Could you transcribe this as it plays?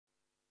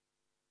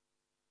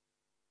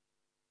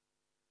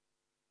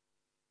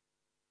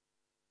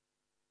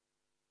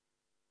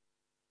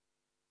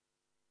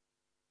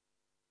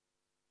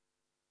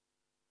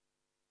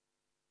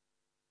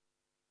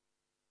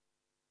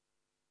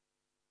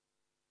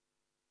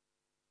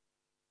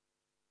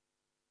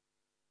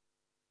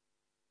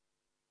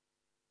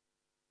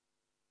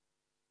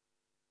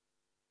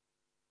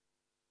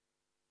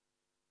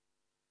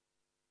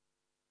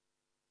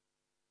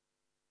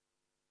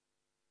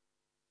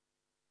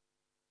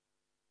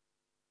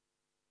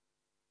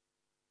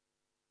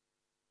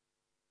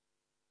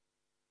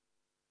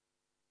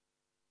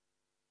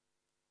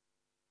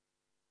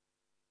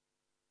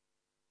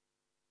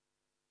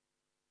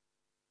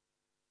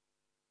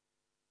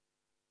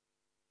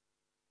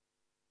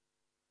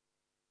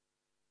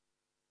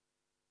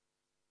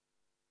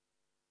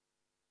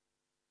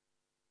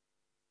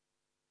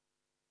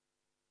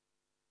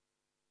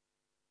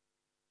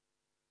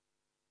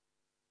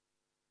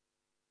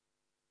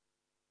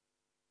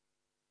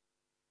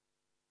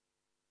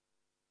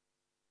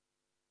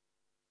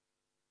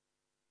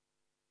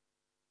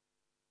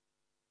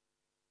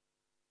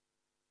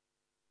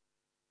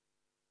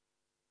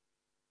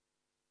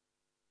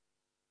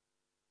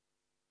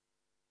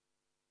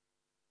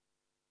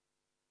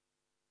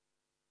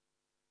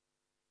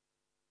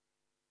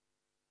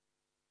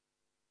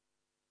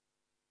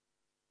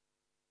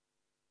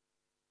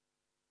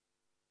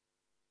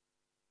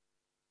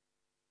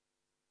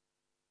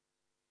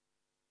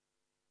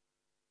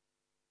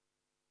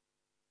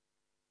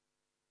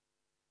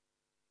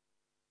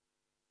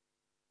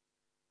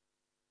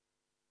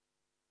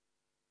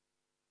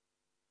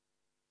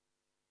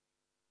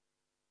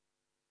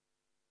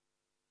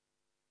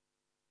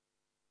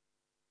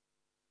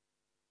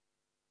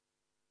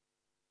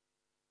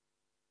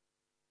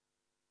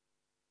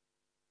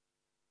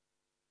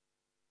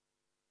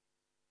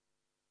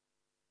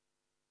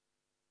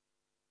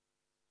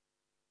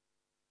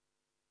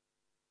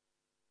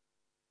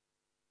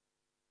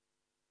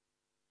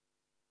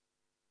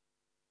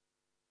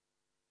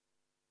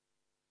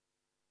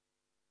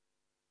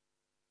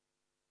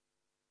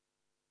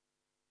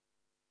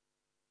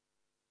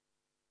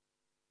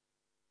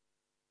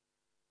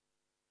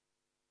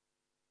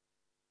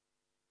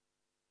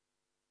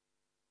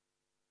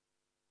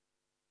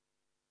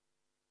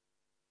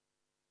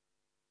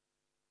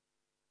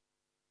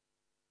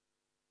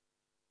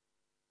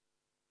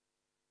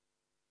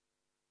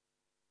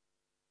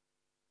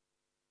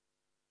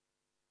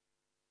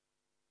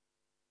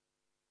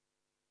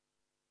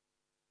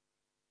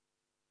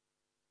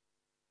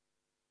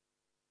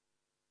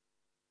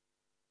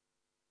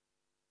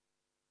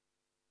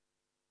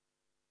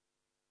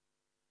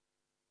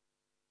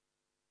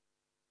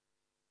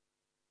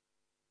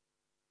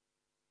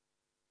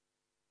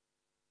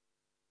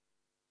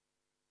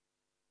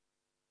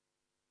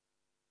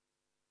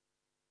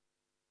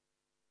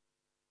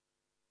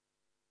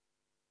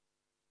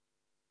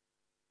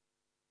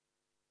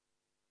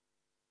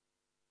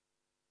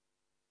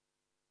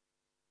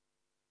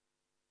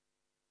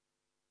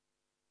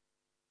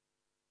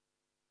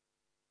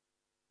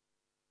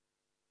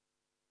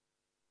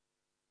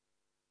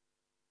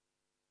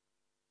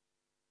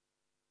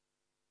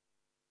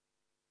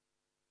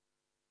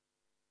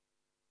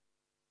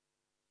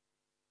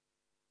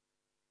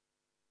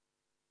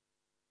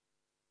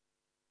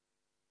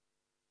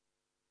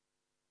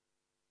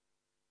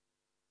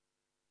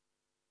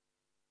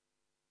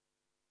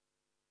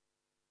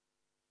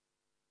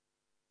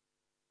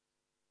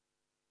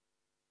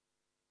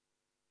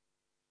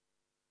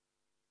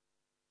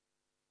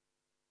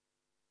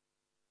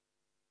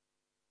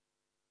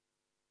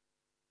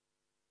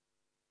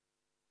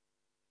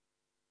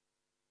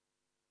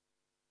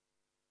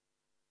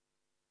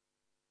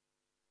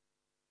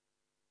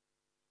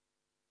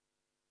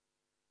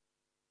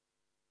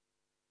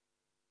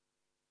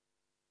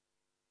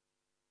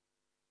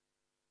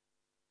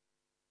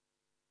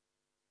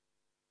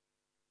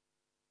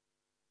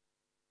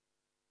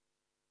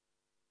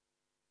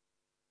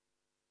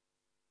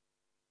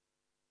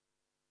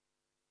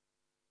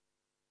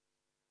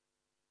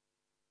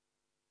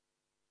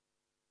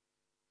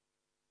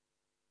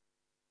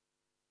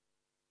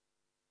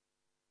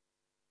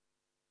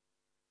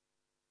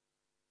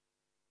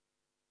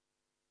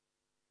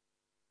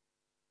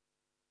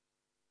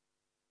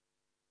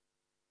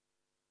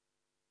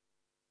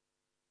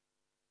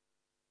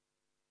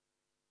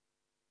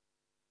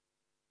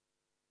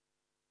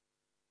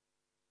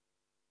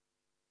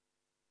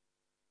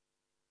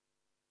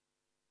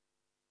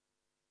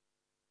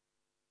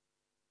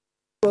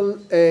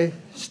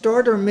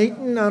start our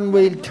meeting and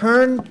we'll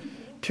turn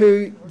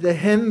to the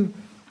hymn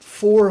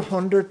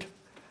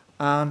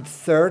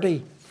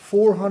 430.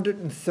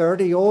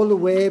 430, all the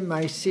way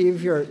my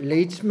Saviour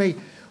leads me.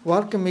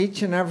 Welcome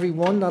each and every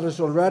one that is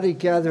already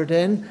gathered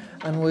in,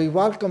 and we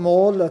welcome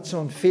all that's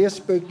on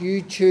Facebook,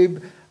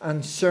 YouTube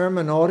and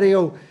sermon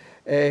audio.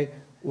 We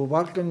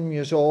welcome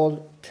you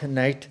all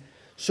tonight.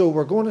 So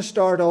we're going to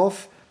start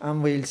off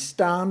and we'll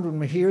stand when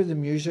we hear the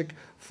music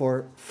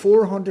for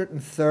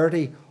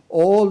 430,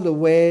 all the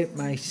way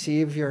my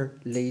Saviour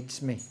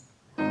leads me.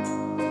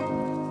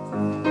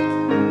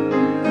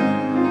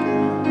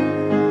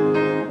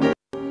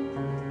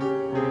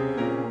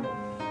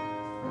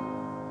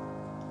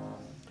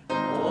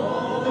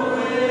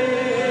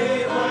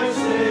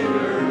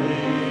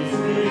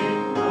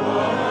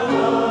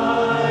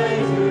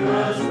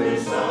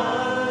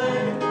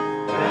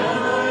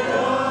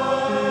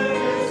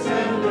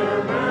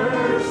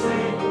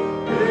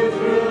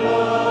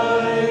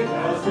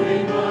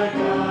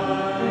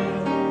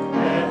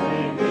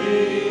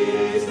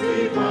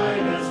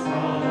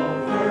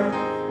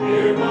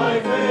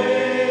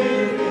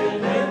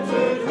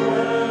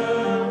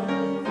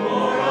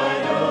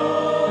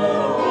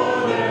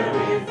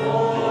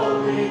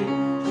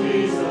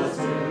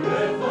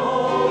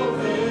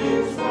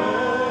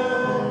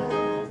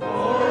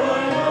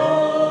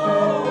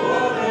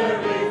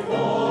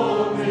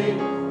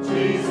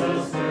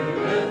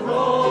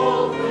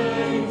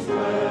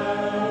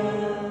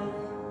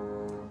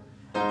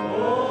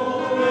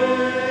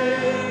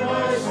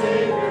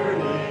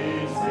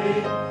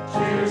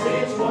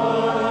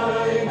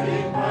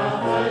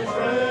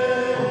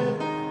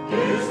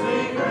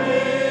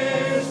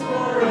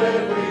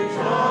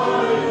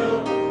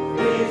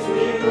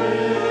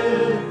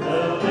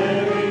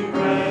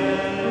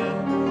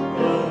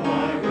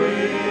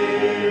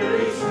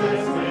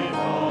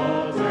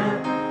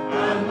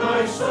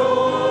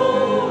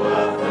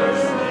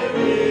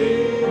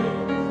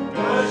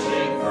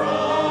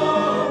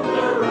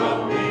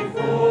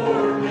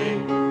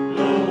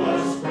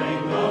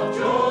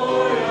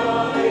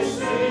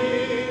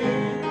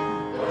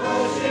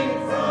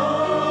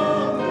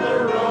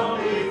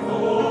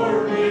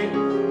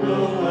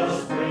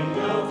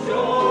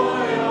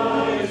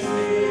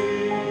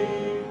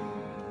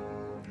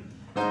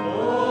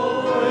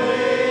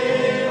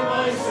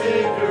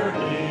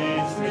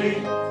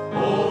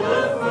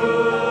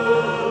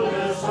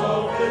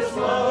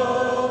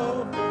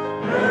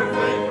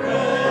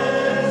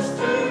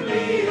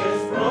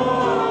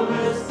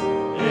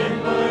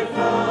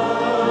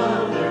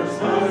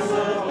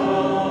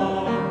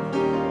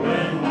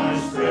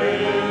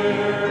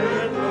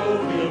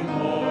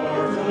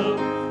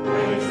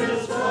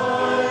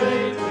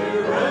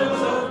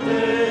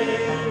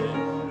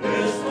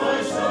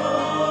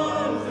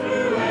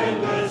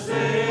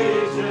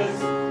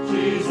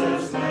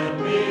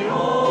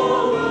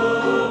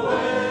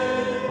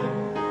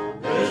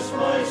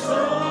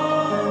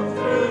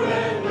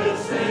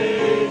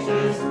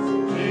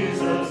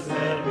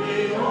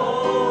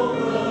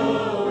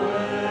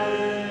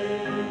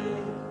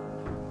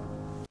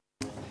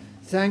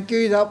 Thank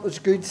you, that was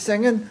good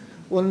singing.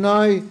 We'll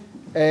now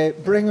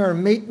bring our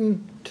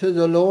meeting to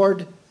the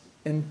Lord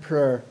in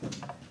prayer.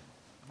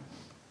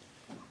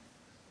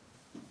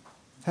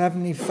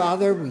 Heavenly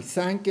Father, we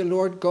thank you,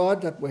 Lord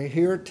God, that we're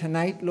here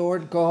tonight,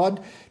 Lord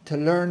God, to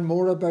learn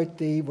more about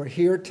Thee. We're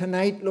here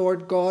tonight,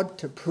 Lord God,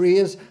 to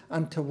praise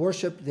and to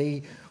worship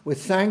Thee. We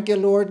thank you,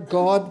 Lord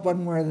God,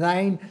 when we're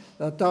Thine,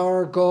 that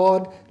our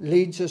God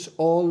leads us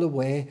all the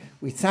way.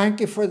 We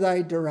thank you for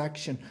Thy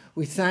direction.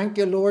 We thank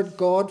you, Lord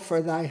God,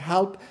 for Thy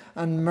help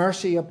and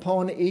mercy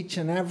upon each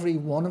and every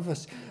one of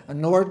us.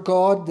 And Lord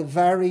God, the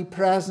very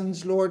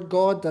presence, Lord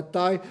God, that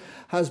Thou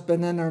has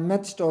been in our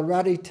midst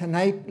already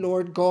tonight,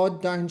 Lord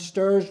God,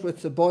 downstairs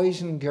with the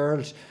boys and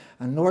girls.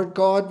 And Lord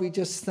God, we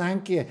just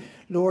thank you,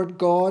 Lord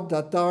God,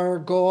 that our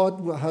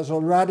God has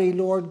already,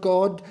 Lord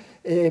God,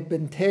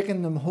 been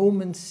taking them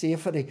home in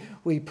safety.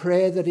 We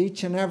pray that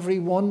each and every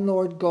one,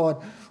 Lord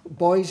God,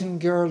 boys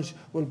and girls,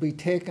 will be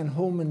taken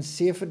home in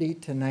safety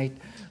tonight.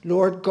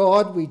 Lord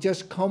God, we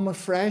just come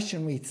afresh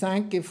and we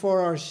thank you for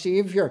our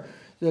Saviour,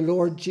 the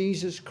Lord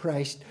Jesus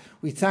Christ.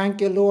 We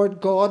thank you, Lord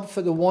God,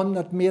 for the one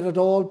that made it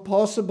all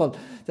possible,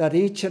 that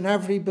each and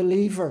every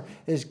believer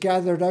is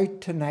gathered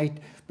out tonight.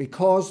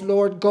 Because,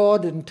 Lord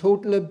God, in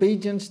total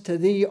obedience to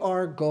Thee,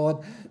 our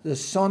God, the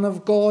Son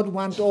of God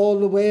went all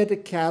the way to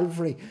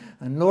Calvary.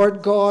 And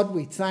Lord God,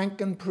 we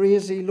thank and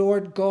praise Thee,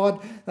 Lord God,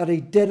 that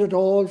He did it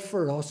all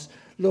for us.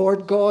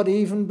 Lord God,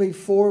 even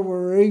before we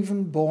were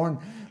even born,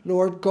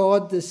 Lord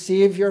God, the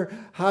Saviour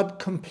had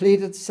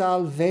completed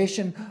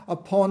salvation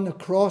upon the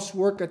cross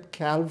work at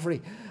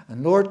Calvary.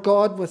 And Lord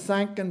God, we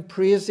thank and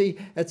praise Thee,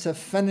 it's a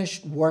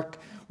finished work.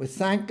 We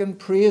thank and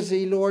praise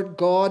Thee, Lord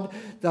God,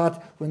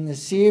 that when the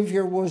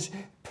Saviour was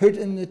put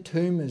in the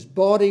tomb, His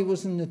body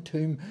was in the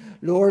tomb,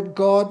 Lord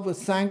God, we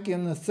thank You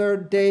on the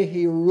third day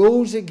He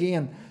rose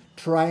again,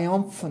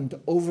 triumphant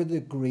over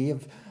the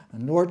grave.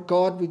 And Lord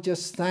God, we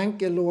just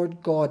thank you, Lord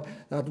God,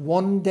 that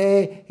one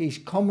day he's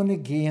coming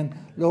again.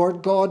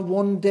 Lord God,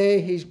 one day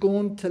he's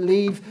going to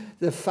leave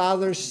the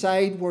Father's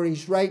side where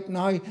he's right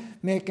now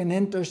making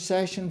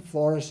intercession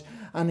for us.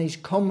 And he's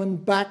coming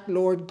back,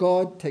 Lord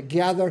God, to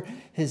gather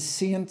his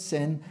saints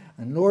in.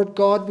 And Lord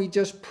God, we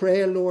just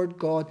pray, Lord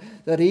God,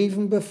 that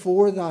even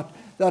before that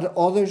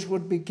others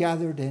would be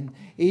gathered in.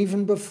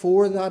 Even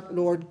before that,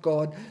 Lord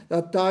God,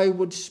 that thou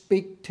would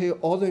speak to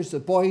others, the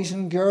boys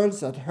and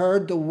girls that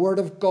heard the word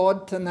of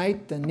God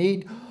tonight, the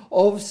need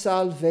of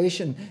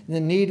salvation, the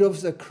need of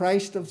the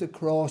Christ of the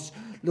cross.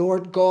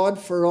 Lord God,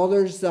 for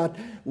others that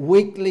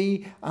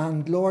weekly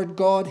and Lord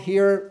God,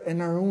 here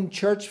in our own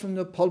church from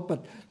the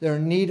pulpit, their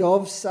need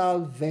of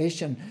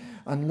salvation.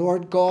 And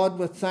Lord God,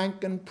 we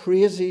thank and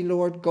praise thee,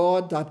 Lord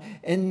God, that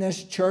in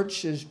this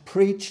church is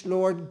preached,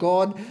 Lord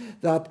God,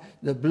 that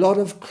the blood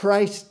of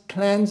Christ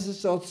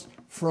cleanses us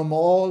from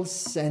all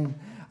sin.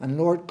 And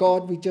Lord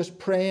God, we just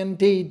pray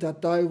indeed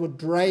that thou would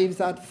drive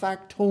that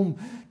fact home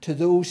to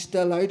those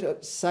still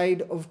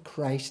outside of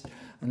Christ.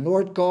 And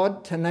Lord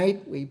God,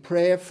 tonight we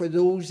pray for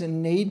those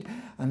in need.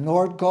 And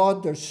Lord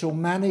God, there's so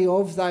many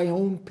of thy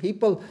own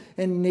people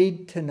in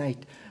need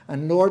tonight.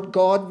 And Lord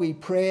God, we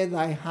pray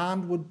thy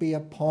hand would be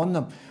upon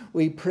them.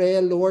 We pray,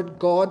 Lord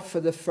God,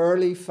 for the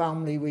Fairley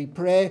family. We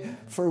pray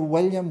for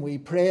William. We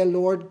pray,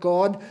 Lord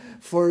God,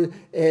 for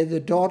the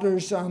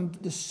daughters and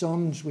the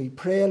sons. We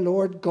pray,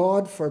 Lord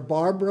God, for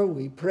Barbara.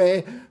 We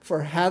pray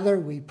for Heather.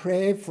 We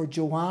pray for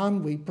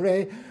Joanne. We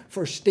pray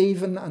for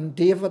Stephen and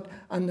David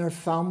and their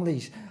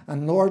families.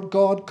 And Lord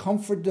God,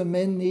 comfort them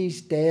in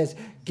these days.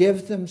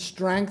 Give them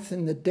strength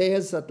in the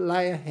days that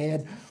lie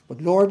ahead.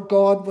 But Lord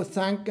God, we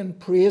thank and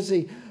praise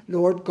thee,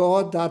 Lord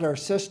God, that our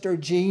sister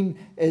Jean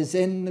is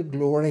in the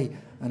glory.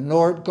 And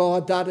Lord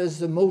God, that is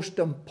the most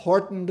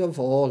important of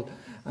all.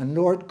 And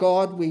Lord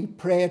God, we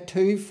pray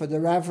too for the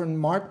Reverend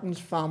Martin's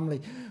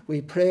family. We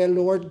pray,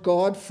 Lord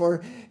God,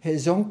 for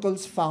his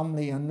uncle's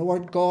family. And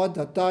Lord God,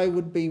 that thou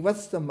would be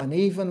with them. And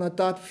even at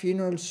that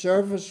funeral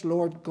service,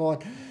 Lord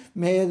God,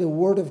 may the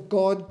word of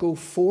God go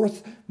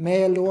forth.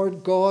 May,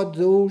 Lord God,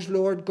 those,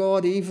 Lord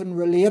God, even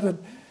related,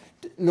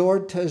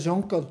 Lord, to his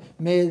uncle,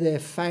 may they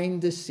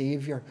find the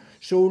Saviour.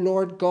 So,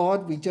 Lord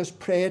God, we just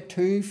pray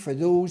too for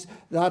those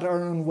that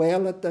are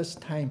unwell at this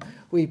time.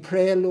 We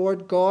pray,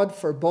 Lord God,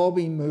 for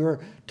Bobby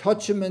Moore.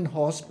 Touch him in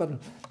hospital.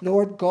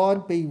 Lord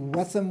God, be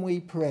with him,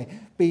 we pray.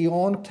 Be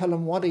on, tell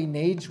him what he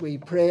needs. We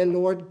pray,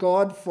 Lord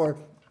God, for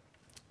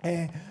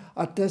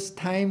at this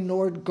time,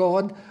 Lord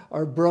God,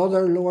 our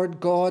brother,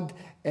 Lord God,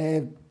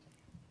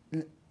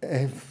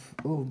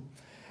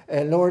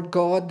 Lord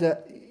God,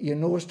 you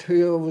noticed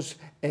who was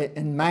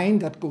in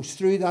mind that goes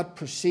through that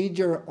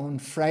procedure on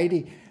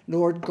Friday.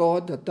 Lord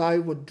God, that thou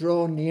would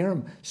draw near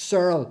him.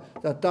 Cyril,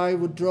 that thou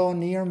would draw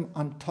near him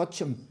and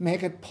touch him.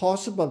 Make it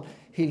possible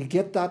he'll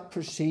get that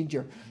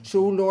procedure.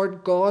 So,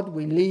 Lord God,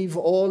 we leave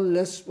all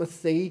this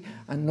with thee.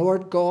 And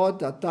Lord God,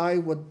 that thou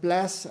would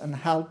bless and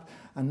help.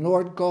 And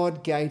Lord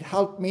God, guide.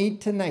 Help me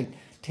tonight.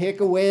 Take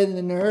away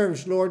the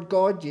nerves, Lord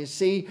God. You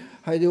see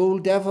how the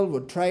old devil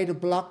would try to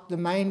block the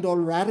mind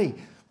already.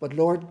 But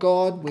Lord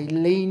God, we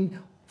lean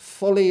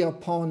fully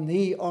upon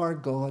thee, our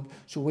God.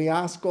 So we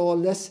ask all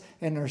this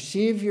in our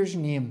Saviour's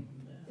name.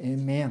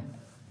 Amen.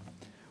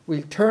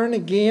 We'll turn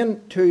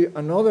again to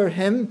another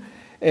hymn,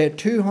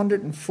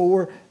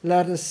 204.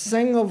 Let us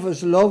sing of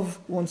his love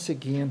once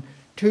again.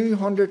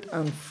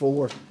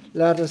 204.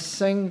 Let us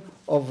sing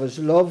of his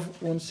love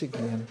once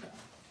again.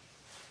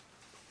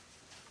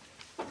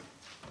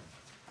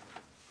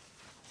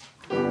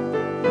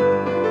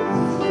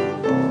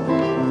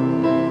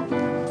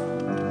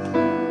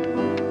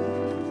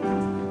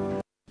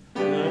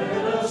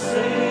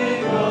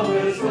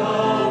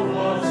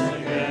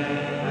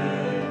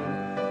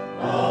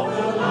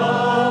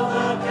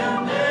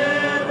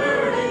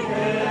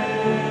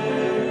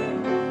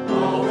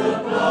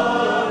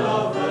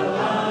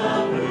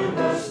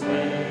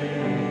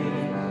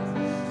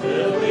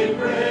 Till we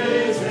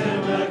praise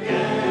him again.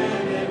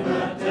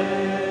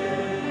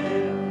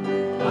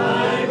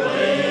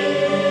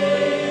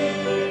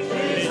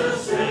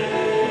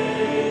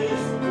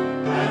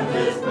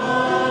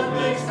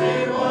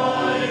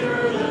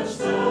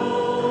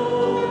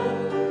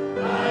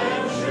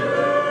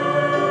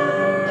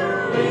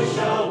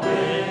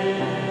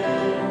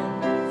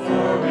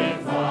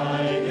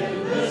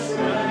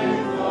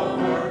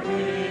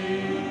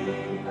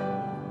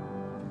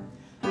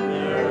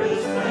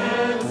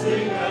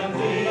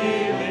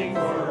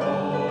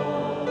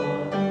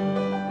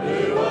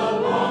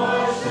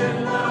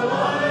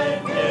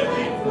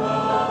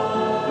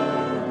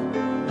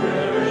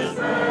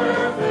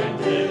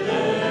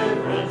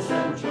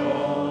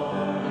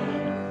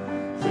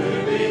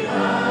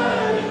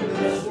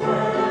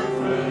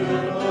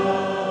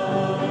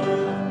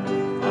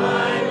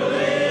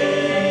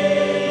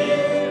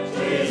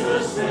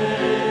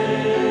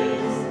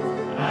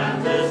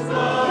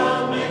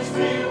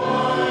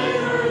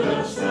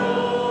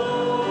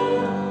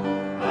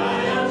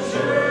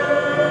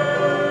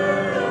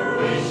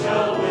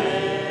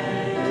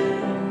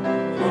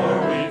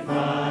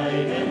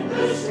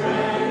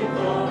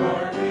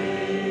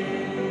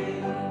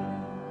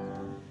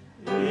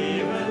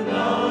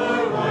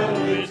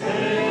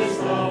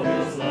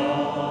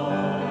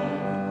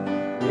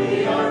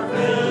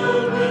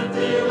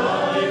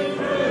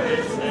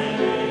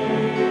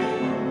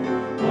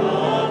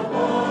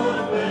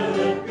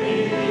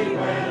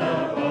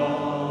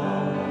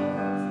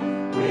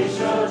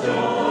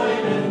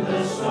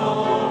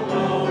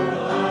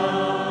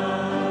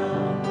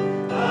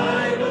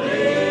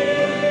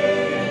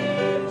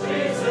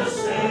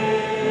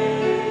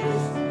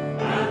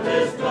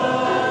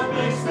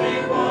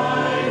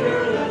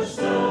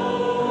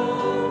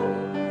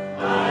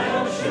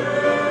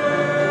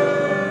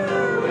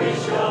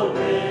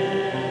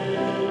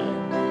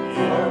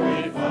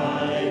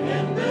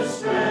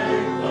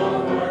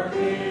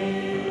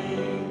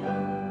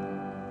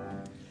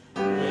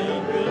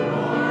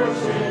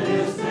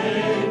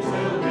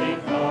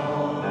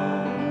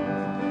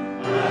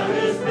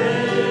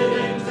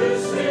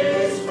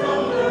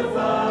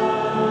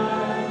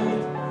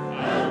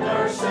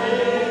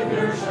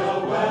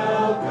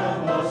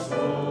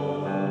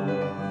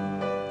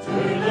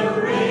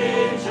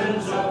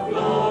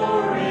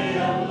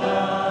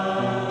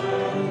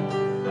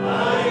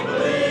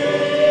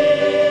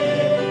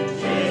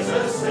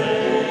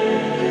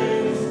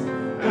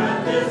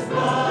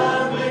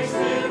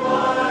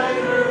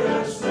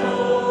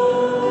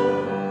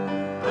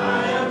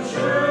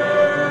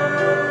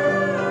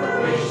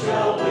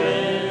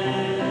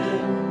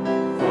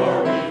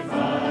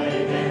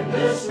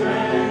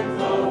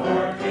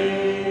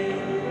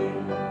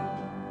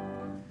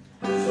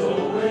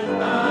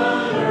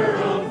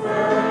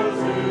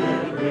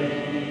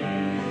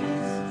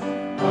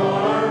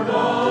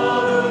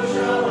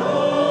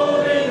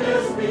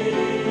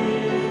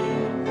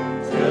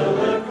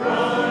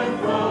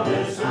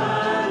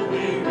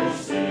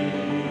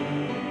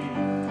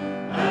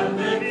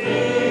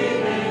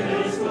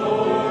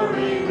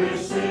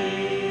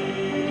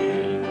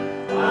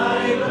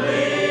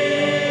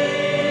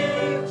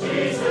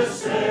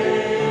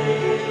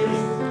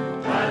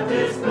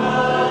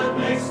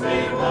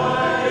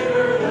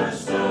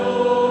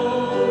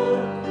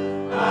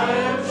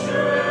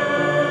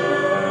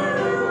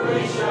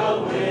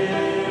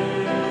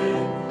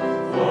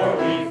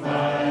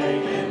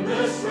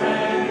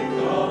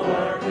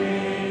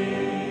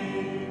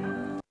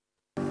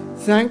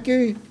 Thank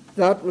you.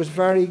 That was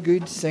very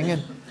good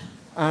singing.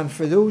 And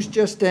for those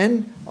just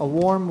in, a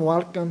warm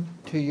welcome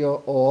to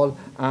you all.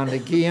 And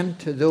again,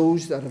 to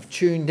those that have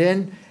tuned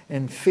in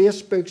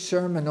Facebook,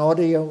 Sermon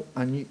Audio,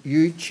 and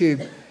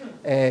YouTube,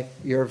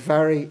 you're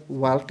very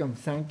welcome.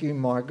 Thank you,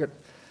 Margaret.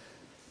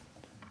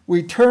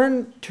 We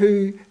turn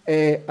to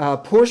a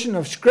portion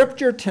of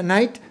Scripture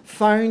tonight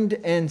found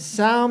in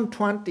Psalm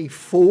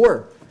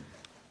 24,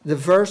 the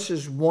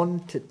verses 1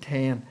 to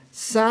 10.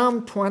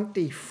 Psalm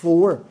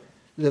 24,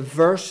 the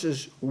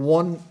verses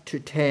 1 to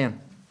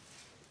 10.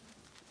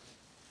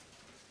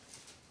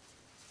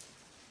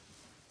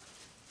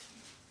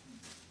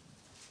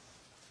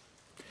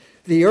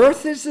 The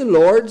earth is the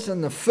Lord's,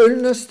 and the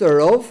fullness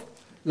thereof,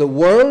 the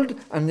world,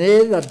 and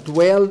they that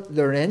dwell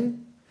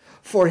therein.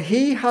 For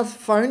he hath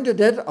founded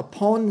it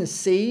upon the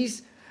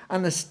seas,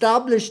 and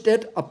established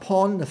it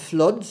upon the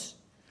floods.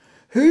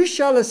 Who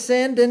shall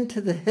ascend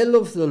into the hill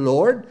of the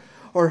Lord,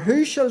 or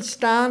who shall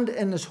stand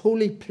in his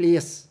holy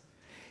place?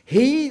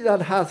 He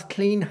that hath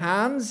clean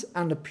hands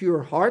and a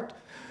pure heart,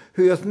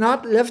 who hath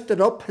not lifted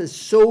up his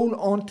soul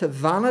unto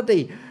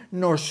vanity,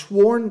 nor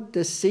sworn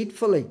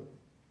deceitfully.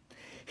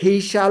 He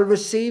shall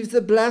receive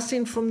the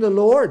blessing from the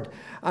Lord,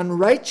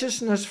 and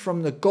righteousness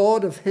from the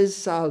God of his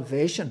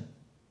salvation.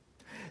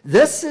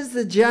 This is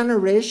the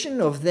generation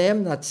of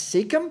them that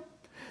seek him,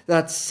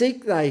 that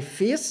seek thy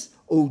face,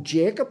 O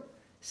Jacob.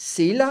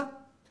 Selah.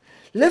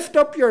 Lift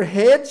up your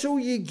heads, O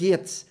ye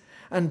gates,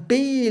 and be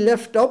ye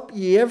lift up,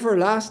 ye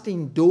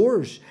everlasting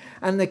doors,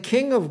 and the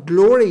King of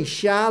glory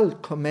shall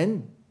come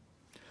in.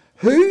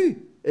 Who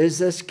is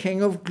this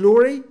King of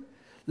glory?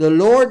 The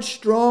Lord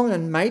strong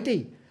and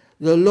mighty,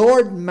 the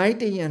Lord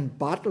mighty in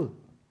battle.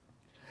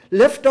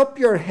 Lift up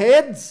your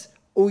heads,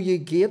 O ye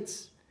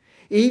gates,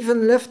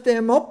 even lift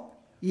them up,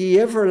 ye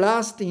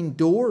everlasting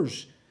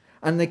doors,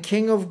 and the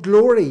King of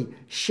glory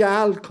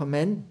shall come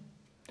in.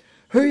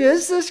 Who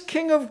is this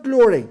King of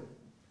glory?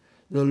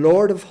 The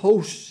Lord of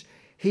hosts.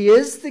 He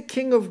is the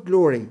King of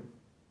glory.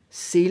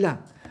 Selah.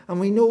 And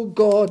we know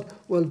God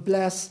will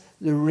bless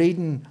the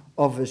reading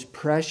of his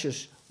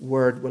precious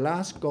word. We'll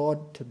ask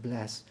God to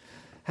bless.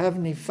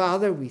 Heavenly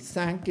Father, we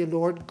thank you,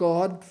 Lord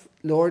God,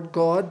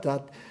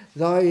 that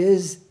thou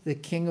is the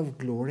King of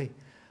glory.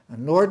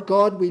 And Lord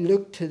God, we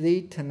look to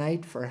thee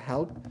tonight for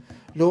help.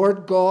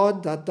 Lord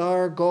God, that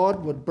thou,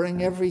 God, would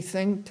bring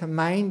everything to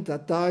mind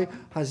that thou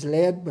hast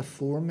laid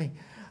before me.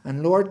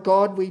 And Lord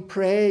God, we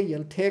pray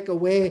you'll take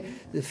away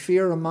the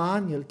fear of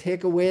man, you'll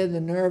take away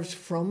the nerves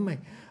from me.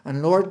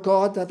 And Lord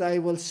God, that I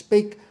will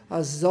speak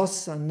as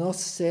thus and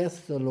thus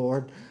saith the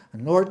Lord.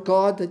 And Lord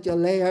God, that you'll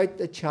lay out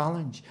the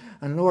challenge.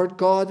 And Lord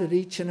God, that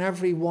each and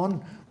every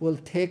one will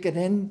take it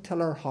into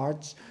their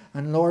hearts.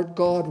 And Lord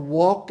God,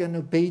 walk in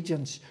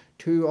obedience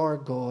to our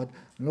God.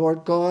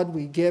 Lord God,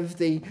 we give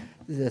thee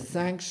the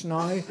thanks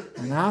now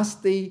and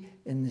ask thee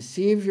in the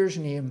Saviour's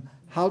name,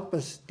 help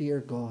us, dear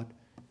God.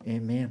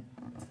 Amen.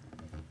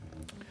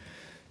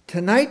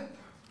 Tonight,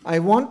 I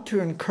want to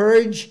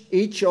encourage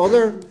each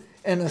other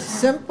in a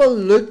simple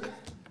look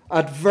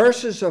at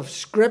verses of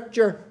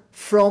Scripture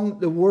from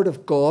the Word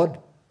of God.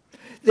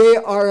 They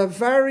are a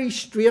very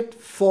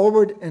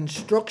straightforward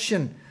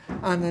instruction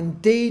and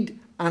indeed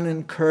an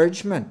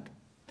encouragement.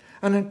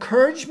 An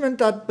encouragement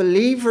that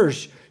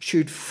believers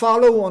should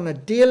follow on a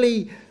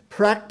daily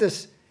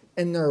practice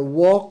in their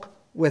walk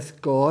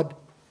with God.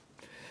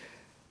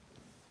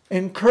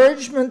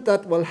 Encouragement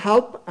that will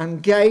help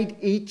and guide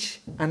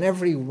each and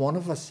every one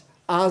of us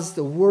as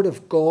the Word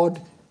of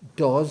God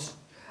does.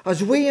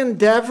 As we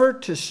endeavour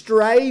to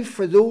strive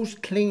for those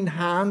clean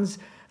hands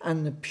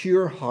and the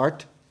pure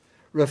heart,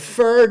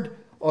 referred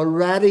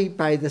already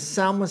by the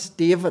psalmist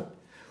David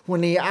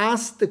when he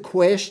asked the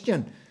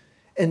question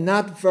in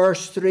that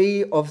verse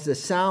 3 of the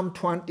Psalm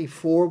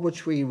 24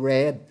 which we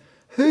read,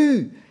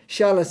 who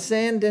shall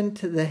ascend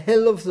into the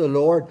hill of the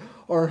Lord,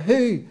 or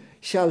who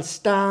shall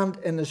stand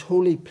in his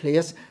holy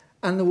place?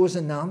 And there was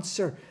an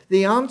answer.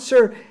 The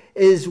answer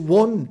is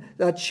one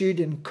that should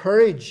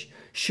encourage,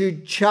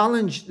 should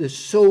challenge the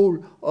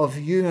soul of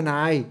you and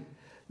I,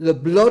 the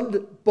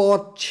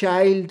blood-bought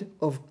child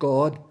of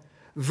God.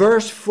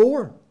 Verse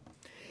 4,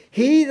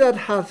 he that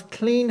hath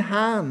clean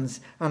hands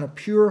and a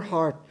pure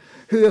heart,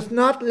 who hath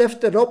not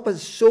lifted up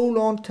his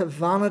soul unto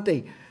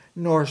vanity,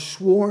 nor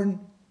sworn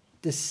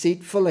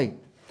deceitfully.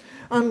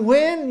 And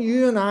when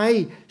you and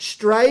I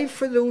strive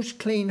for those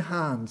clean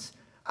hands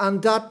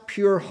and that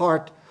pure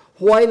heart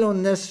while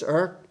on this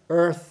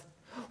earth,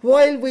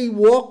 while we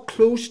walk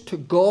close to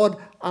God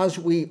as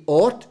we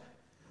ought,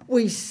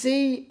 we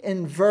see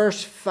in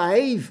verse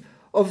 5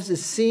 of the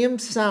same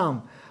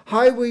psalm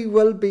how we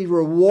will be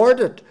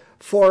rewarded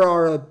for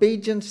our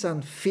obedience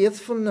and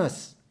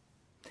faithfulness.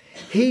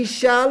 He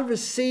shall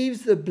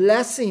receive the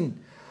blessing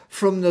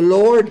from the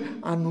Lord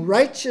and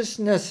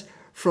righteousness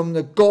from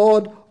the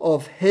God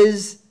of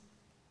his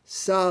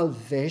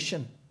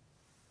salvation.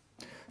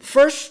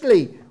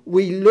 Firstly,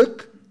 we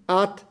look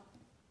at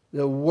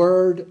the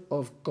Word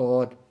of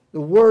God.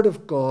 The Word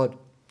of God.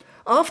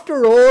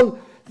 After all,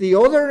 the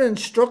other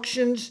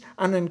instructions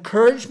and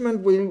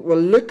encouragement we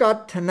will look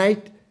at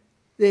tonight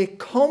They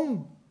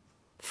come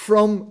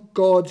from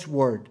God's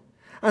Word.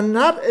 And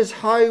that is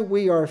how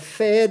we are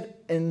fed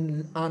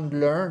and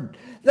learned.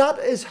 That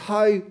is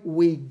how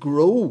we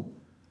grow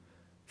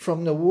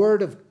from the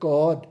Word of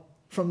God,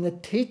 from the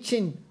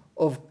teaching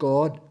of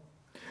God.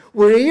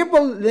 We're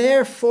able,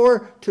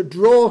 therefore, to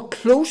draw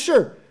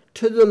closer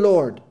to the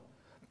Lord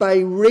by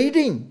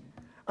reading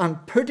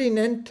and putting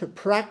into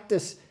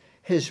practice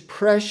His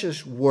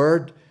precious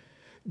Word.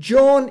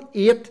 John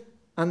 8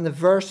 and the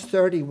verse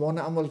 31,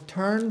 and we'll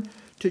turn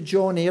to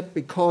John 8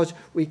 because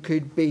we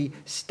could be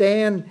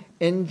staying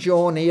in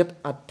John 8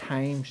 at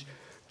times.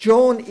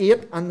 John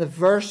 8 and the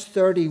verse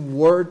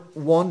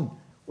 31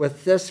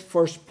 with this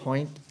first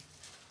point.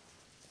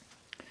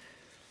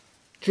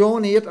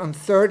 John 8 and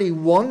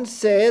 31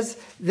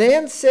 says,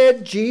 Then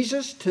said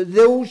Jesus to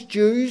those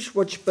Jews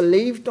which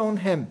believed on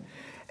him,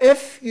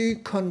 If you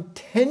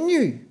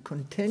continue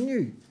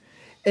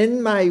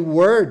in my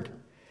word,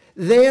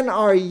 then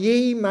are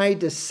ye my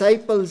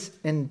disciples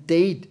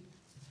indeed.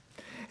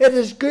 It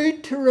is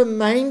good to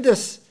remind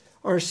us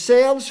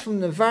ourselves from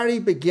the very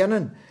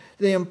beginning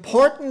the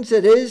importance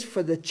it is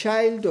for the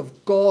child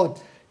of God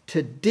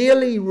to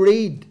daily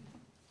read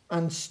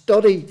and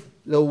study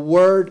the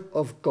Word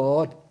of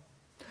God.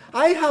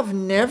 I have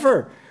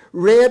never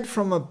read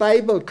from a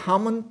Bible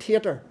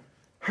commentator,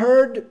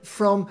 heard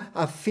from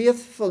a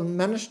faithful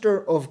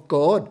minister of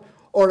God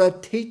or a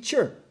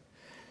teacher,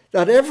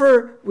 that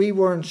ever we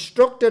were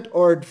instructed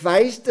or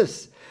advised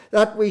us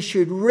that we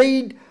should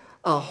read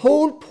a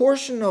whole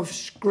portion of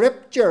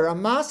Scripture, a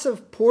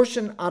massive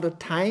portion at a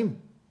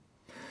time.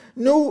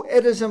 No,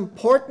 it is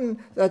important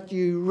that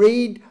you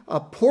read a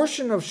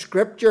portion of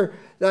Scripture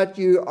that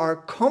you are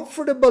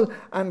comfortable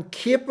and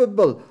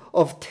capable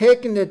of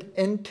taking it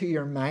into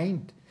your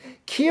mind,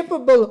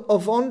 capable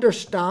of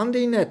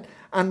understanding it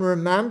and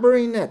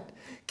remembering it,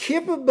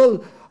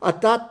 capable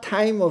at that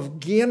time of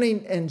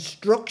gaining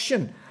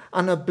instruction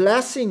and a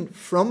blessing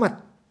from it.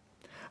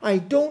 I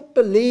don't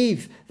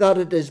believe that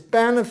it is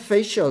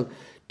beneficial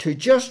to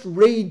just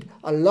read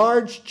a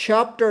large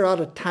chapter at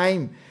a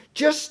time,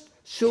 just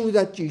so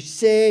that you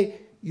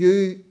say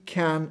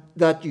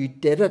that you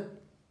did it.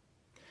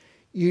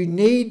 You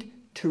need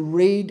to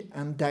read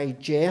and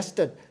digest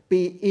it,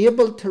 be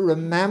able to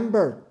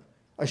remember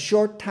a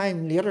short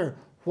time later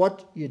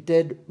what you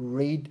did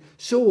read.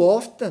 So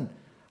often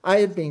I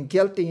had been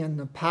guilty in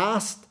the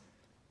past,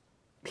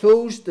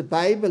 closed the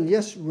Bible,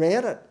 yes,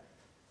 read it,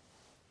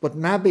 but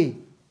maybe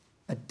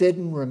I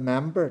didn't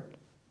remember it.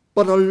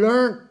 But I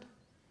learned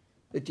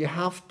that you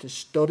have to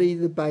study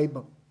the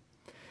Bible.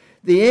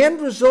 The end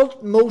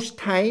result most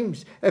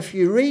times, if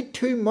you read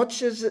too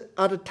much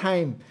at a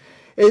time,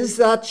 is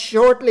that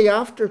shortly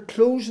after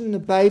closing the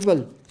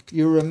Bible,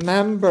 you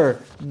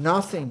remember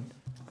nothing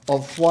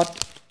of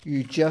what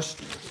you just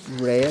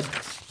read.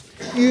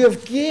 You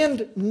have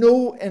gained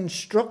no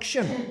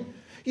instruction.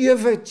 You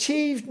have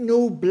achieved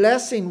no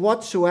blessing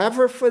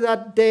whatsoever for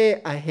that day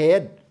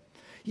ahead.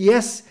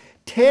 Yes,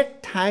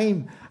 take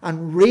time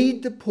and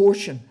read the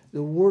portion,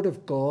 the Word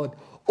of God,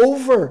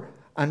 over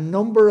a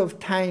number of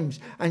times,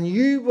 and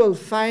you will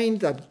find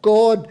that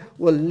God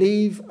will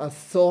leave a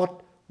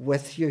thought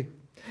with you.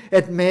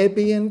 It may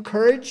be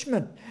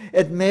encouragement,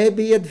 it may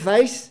be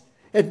advice,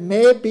 it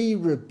may be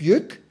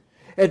rebuke,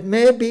 it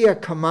may be a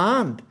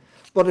command.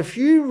 But if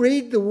you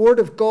read the Word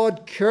of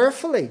God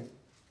carefully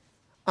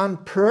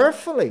and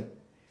prayerfully,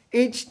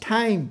 each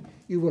time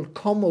you will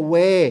come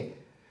away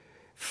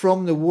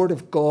from the Word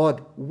of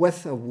God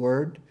with a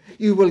word.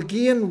 You will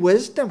gain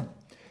wisdom,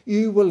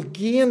 you will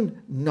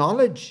gain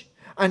knowledge,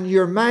 and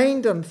your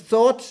mind and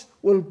thoughts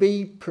will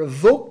be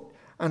provoked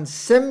and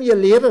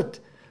stimulated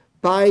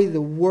by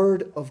the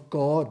Word of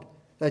God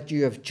that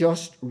you have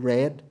just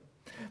read.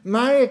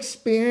 My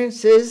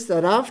experience is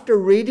that after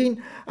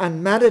reading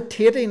and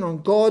meditating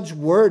on God's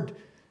Word,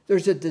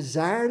 there's a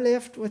desire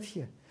left with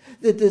you.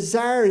 The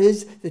desire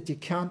is that you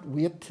can't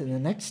wait till the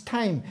next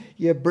time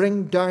you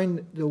bring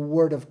down the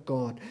Word of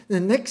God. The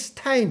next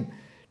time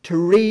to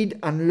read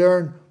and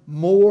learn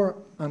more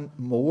and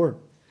more.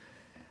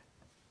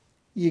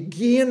 You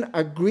gain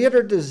a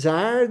greater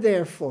desire,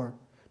 therefore,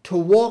 to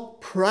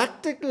walk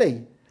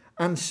practically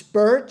and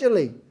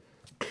spiritually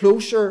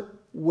closer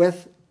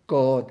with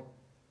God.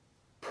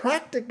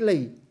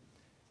 Practically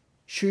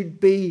should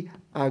be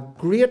a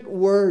great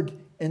word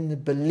in the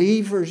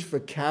believer's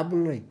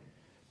vocabulary,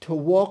 to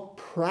walk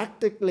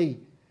practically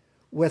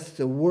with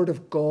the Word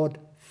of God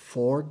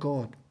for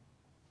God.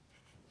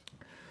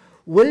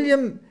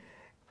 William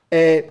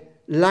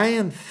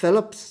Lyon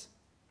Phillips,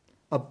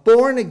 a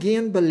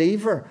born-again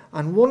believer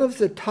and one of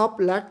the top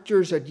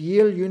lecturers at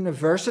Yale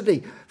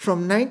University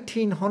from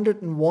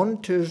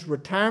 1901 to his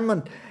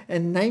retirement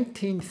in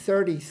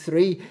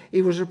 1933,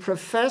 he was a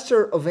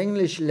professor of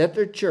English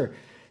literature,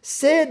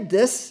 said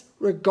this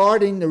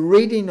regarding the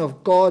reading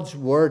of God's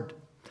Word: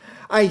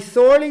 I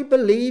thoroughly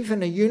believe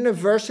in a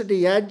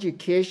university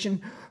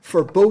education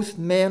for both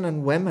men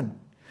and women,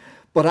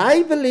 but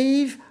I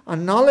believe a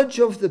knowledge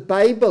of the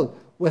Bible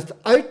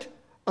without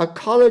a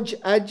college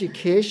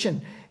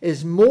education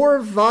is more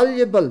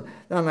valuable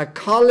than a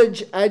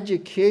college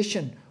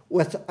education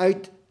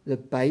without the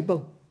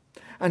Bible.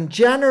 And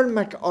General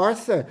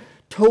MacArthur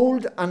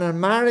told an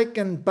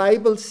American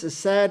Bible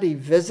Society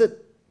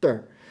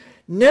visitor,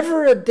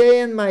 "Never a day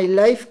in my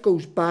life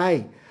goes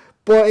by,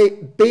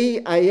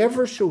 be I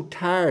ever so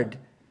tired,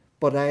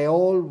 but I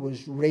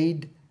always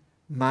read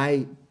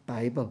my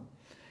Bible."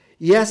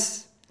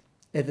 Yes,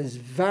 it is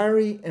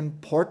very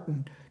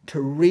important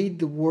to read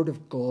the Word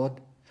of God.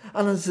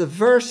 And as the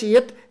verse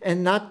 8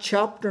 in that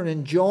chapter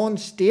in John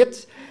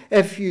states,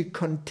 "If you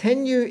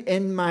continue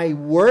in my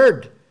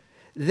word,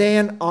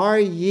 then are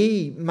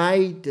ye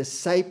my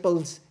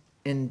disciples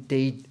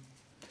indeed."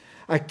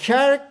 A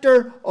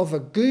character of a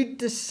good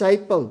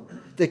disciple,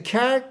 the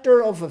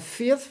character of a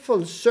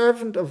faithful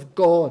servant of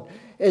God,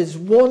 is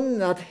one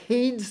that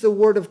heeds the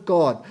Word of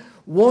God,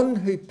 one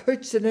who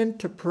puts it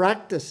into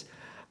practice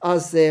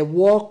as they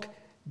walk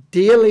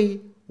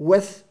daily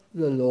with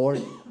the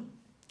Lord.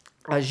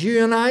 As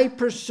you and I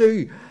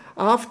pursue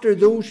after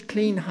those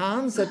clean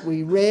hands that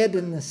we read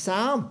in the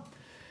psalm,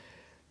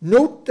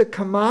 note the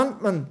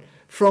commandment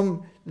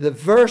from the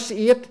verse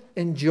 8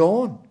 in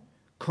John,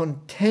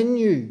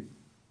 "Continue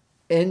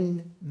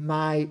in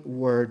my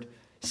word."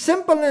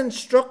 Simple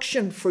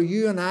instruction for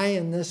you and I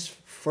in this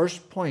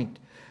first point.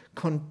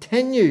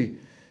 Continue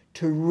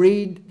to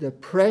read the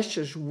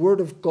precious Word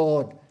of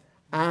God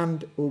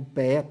and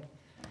obey it.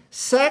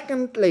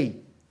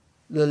 Secondly,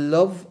 the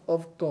love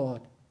of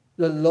God.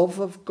 The love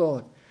of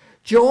God.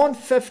 John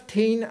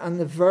 15 and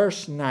the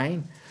verse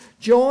 9.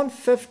 John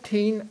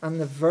 15 and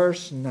the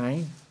verse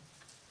 9.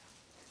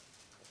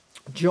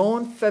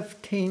 John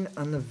 15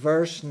 and the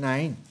verse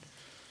 9.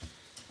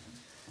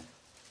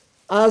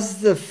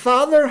 "As the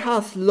Father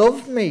hath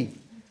loved me,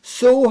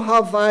 so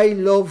have I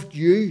loved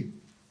you.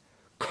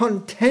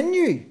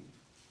 Continue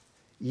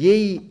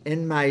ye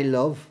in my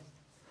love."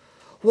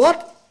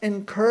 What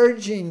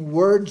encouraging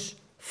words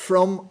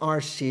from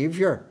our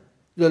Saviour,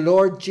 the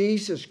Lord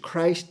Jesus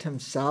Christ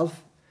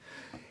himself.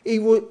 He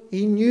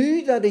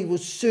knew that he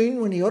was soon,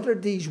 when he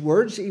uttered these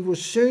words, he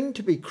was soon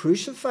to be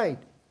crucified.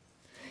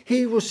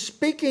 He was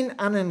speaking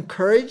and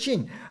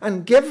encouraging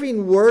and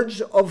giving words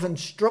of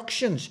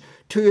instructions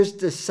to his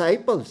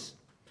disciples.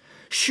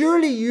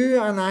 Surely you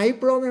and I,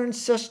 brother and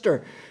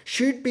sister,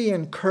 should be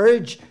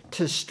encouraged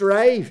to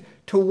strive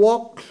to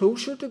walk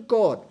closer to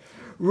God,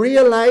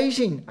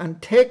 realizing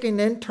and taking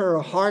into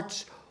our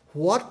hearts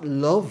what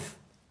love,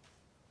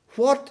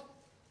 what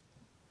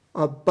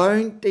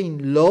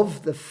abounding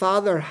love the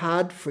Father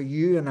had for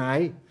you and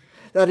I,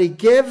 that he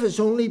gave his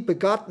only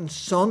begotten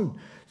Son,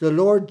 the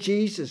Lord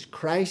Jesus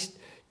Christ,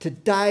 to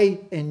die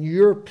in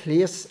your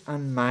place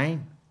and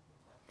mine.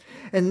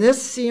 In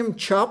this same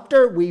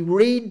chapter, we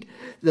read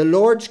the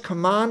Lord's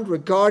command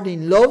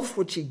regarding love,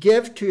 which he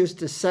gave to his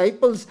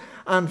disciples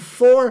and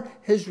for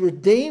his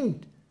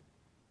redeemed,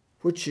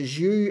 which is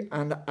you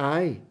and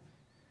I.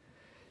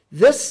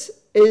 This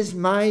is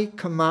my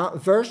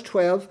command, verse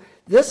 12,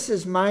 "This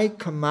is my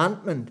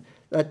commandment,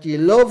 that ye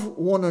love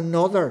one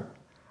another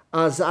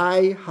as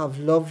I have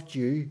loved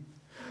you."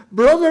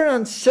 Brother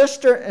and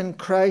sister in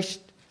Christ,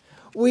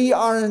 we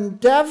are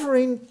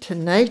endeavouring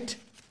tonight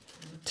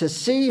to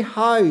see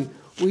how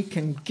we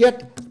can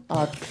get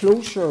a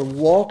closer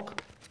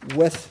walk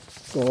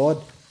with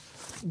God.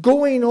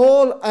 Going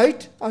all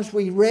out, as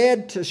we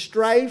read, to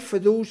strive for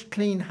those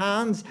clean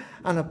hands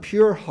and a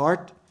pure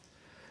heart.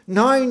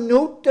 Now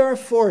note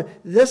therefore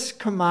this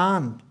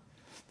command,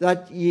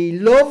 that ye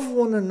love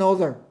one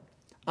another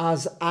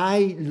as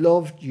I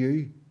loved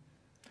you.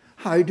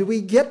 How do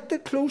we get the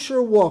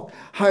closer walk?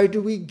 How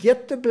do we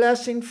get the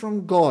blessing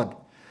from God?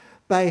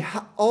 By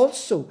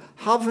also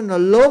having a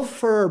love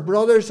for our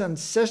brothers and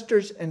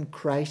sisters in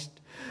Christ.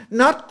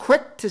 Not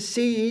quick to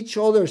see each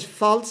other's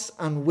faults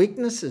and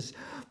weaknesses,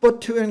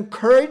 but to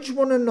encourage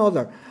one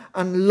another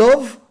and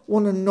love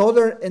one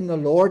another in the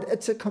Lord.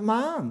 It's a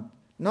command.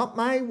 Not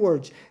my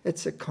words,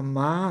 it's a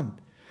command.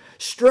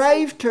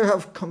 Strive to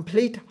have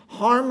complete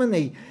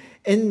harmony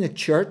in the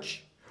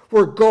church,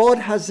 where God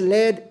has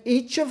led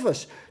each of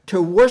us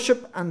to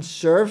worship and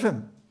serve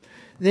him.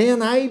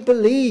 Then I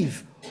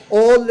believe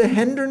all the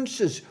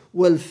hindrances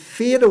will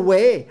fade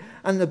away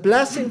and the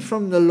blessing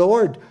from the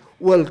Lord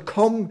will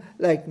come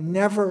like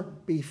never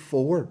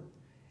before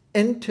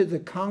into the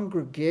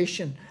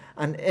congregation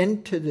and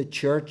into the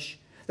church.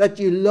 That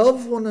you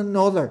love one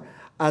another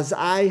as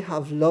I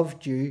have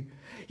loved you.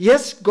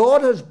 Yes,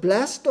 God has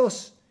blessed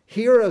us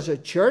here as a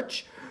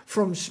church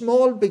from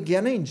small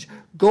beginnings.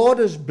 God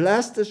has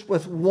blessed us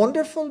with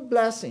wonderful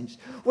blessings,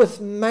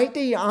 with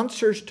mighty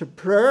answers to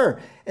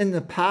prayer in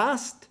the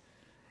past,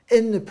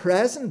 in the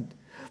present.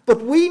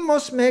 But we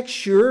must make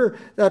sure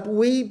that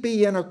we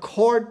be in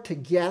accord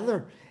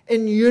together,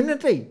 in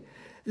unity.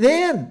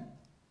 Then,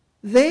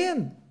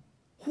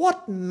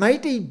 what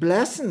mighty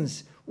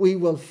blessings we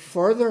will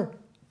further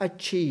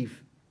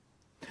achieve.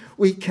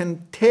 We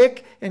can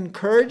take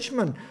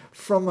encouragement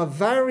from a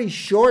very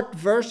short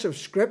verse of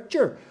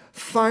Scripture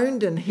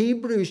found in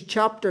Hebrews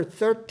chapter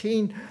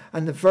 13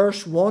 and the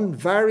verse 1,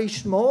 very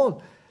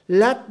small.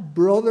 Let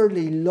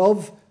brotherly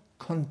love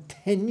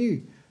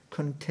Continue.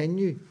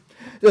 Continue.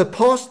 The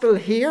apostle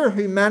here,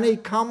 who many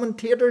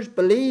commentators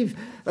believe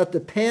that the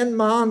pen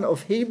man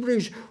of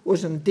Hebrews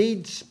was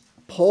indeed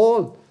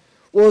Paul,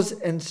 was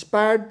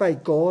inspired by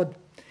God.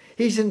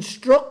 He's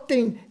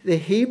instructing the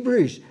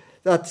Hebrews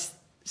that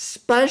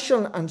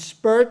special and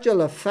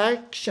spiritual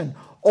affection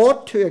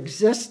ought to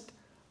exist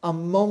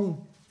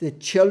among the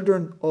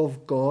children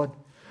of God.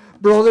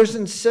 Brothers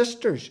and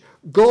sisters,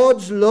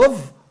 God's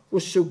love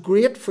was so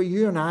great for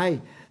you and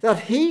I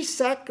that he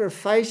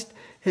sacrificed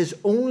his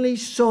only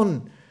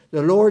Son,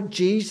 the Lord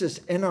Jesus,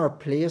 in our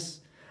place.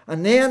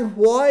 And then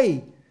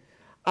why,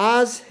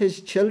 as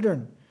his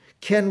children,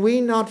 can we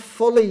not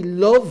fully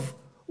love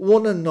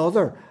one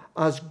another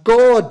as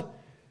God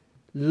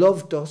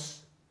loved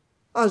us?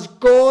 As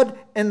God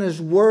in his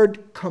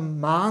word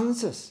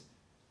commands us.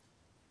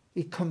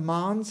 He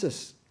commands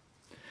us.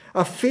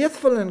 A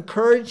faithful,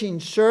 encouraging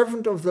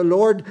servant of the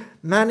Lord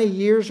many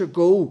years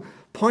ago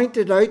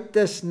pointed out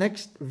this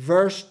next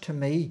verse to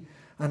me,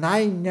 and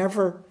I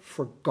never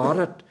forgot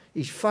it.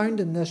 He's found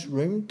in this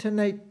room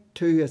tonight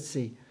too, you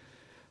see.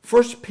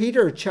 1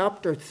 Peter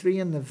chapter 3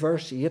 and the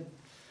verse 8.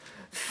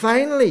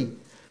 Finally,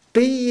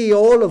 be ye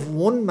all of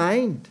one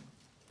mind,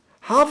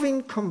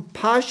 having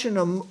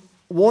compassion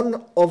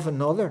one of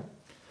another.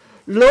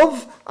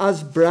 Love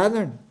as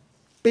brethren.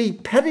 Be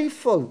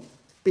pitiful.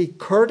 Be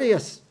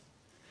courteous.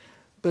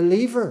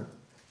 Believer,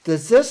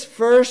 does this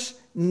verse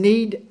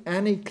need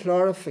any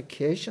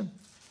clarification?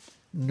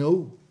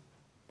 No.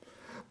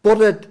 But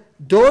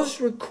it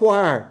does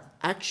require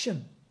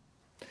action.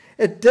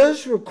 It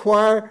does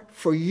require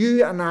for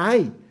you and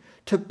I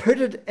to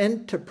put it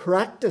into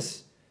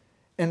practice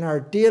in our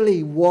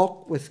daily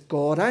walk with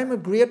God. I'm a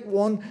great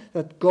one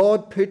that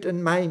God put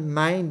in my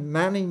mind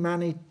many,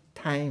 many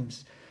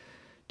times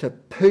to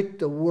put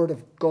the Word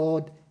of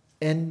God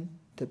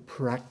into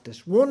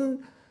practice.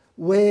 One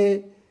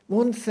way,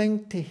 one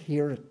thing to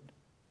hear it,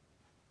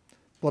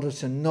 but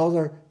it's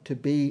another to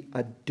be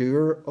a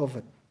doer of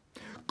it.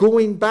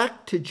 Going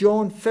back to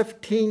John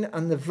 15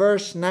 and the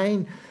verse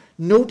 9,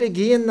 note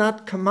again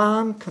that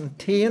command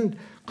contained,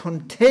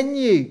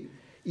 continue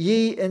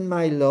ye in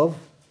my love.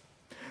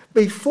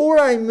 Before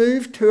I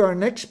move to our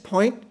next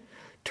point,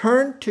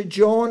 turn to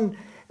John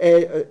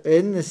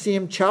in the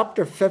same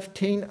chapter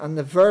 15 and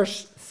the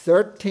verse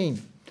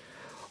 13.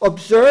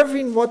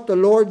 Observing what the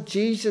Lord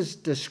Jesus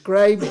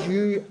describes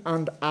you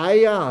and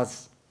I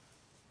as.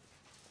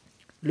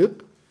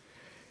 Look,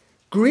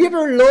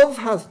 greater love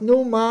hath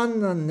no man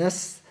than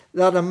this,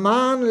 that a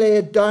man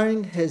lay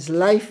down his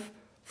life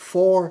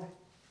for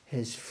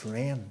his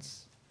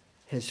friends.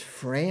 His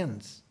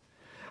friends.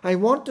 I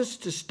want us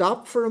to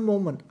stop for a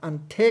moment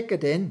and take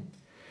it in.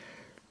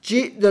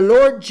 The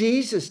Lord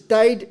Jesus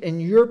died in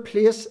your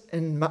place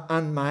and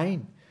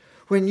mine.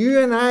 When you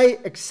and I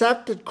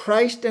accepted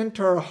Christ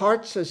into our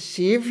hearts as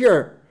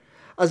Saviour,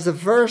 as the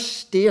verse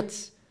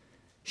states,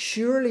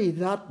 surely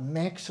that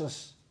makes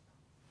us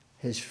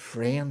his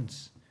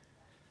friends.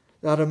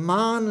 That a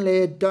man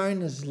laid down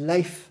his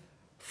life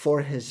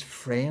for his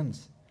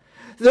friends.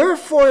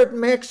 Therefore it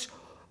makes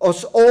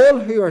us all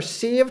who are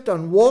saved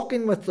and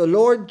walking with the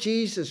Lord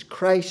Jesus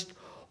Christ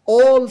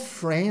all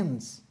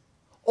friends,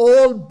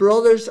 all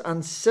brothers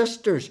and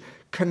sisters,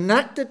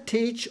 connected to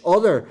each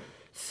other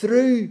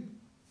through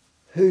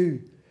who?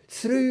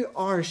 Through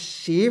our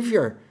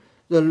Saviour,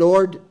 the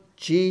Lord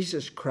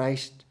Jesus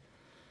Christ.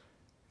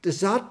 Does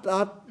that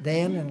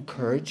then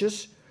encourage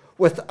us,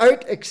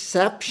 without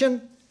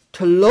exception,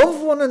 to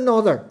love one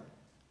another?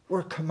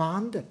 We're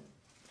commanded.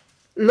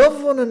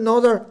 Love one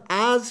another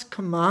as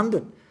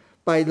commanded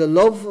by the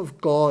love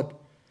of God.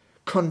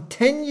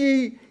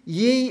 Continue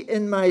ye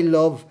in my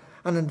love.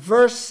 And in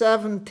verse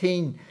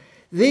 17,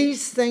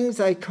 these things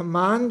I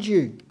command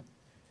you,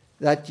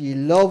 that ye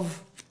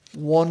love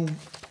one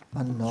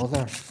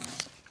another.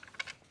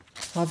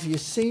 Have you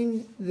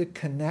seen the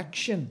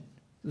connection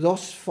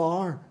thus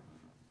far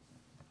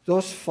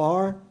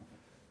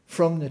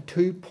from the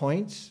 2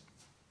 points?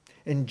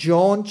 In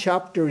John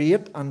chapter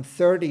 8 and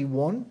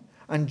 31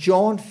 and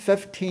John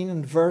 15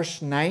 and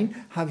verse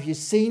 9, have you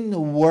seen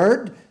the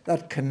word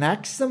that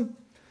connects them?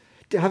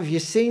 Have you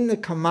seen the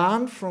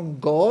command from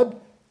God?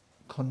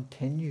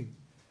 Continue.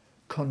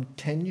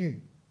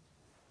 Continue.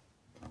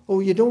 Oh,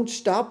 you don't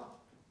stop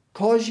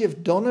because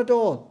you've done it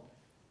all.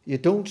 You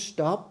don't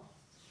stop.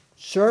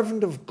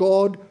 Servant of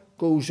God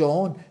goes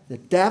on. The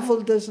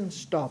devil doesn't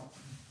stop.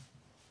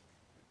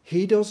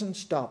 He doesn't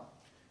stop.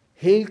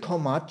 He'll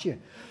come at you.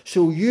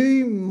 So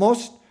you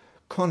must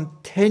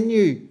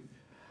continue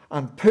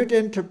and put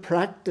into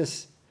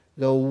practice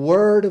the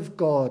Word of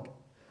God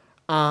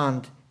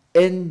and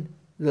in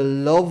the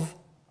love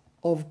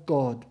of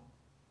God.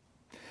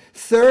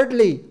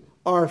 Thirdly,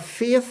 our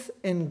faith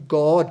in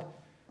God.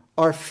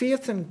 Our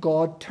faith in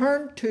God.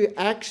 Turn to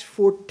Acts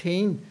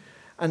 14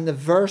 and the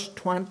verse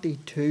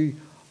 22.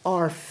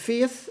 Our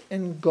faith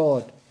in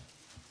God.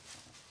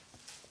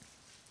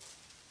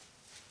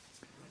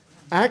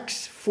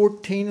 Acts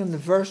 14 and the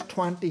verse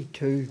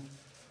 22.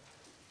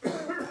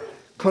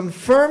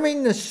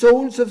 confirming the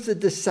souls of the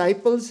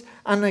disciples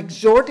and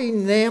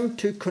exhorting them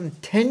to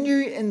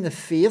continue in the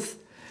faith,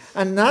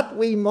 and that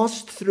we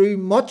must through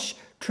much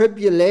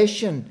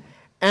tribulation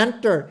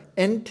enter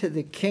into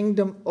the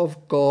kingdom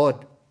of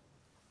God.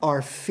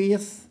 Our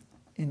faith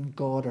in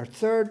God. Our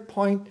third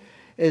point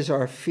is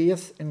our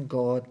faith in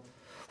God.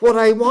 What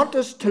I want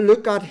us to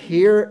look at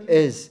here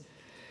is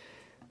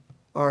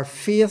our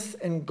faith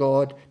in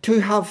God. To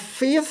have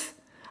faith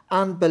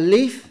and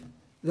belief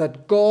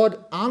that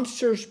God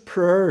answers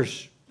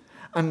prayers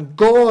and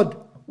God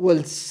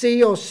will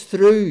see us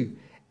through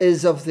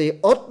is of the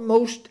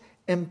utmost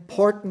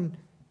importance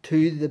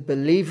to the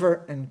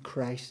believer in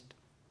Christ.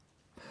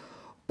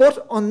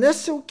 But on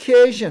this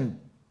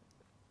occasion,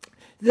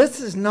 this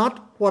is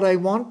not what I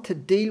want to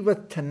deal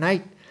with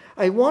tonight.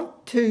 I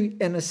want to,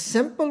 in a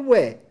simple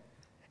way,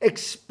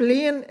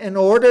 explain in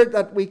order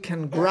that we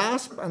can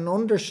grasp and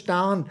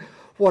understand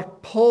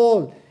what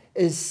Paul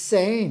is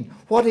saying,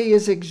 what he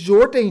is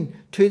exhorting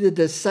to the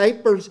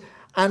disciples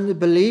and the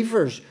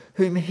believers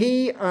whom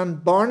he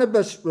and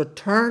Barnabas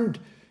returned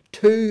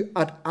to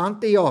at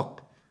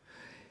Antioch.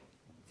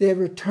 They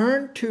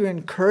returned to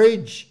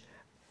encourage.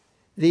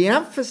 The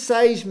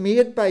emphasis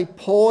made by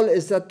Paul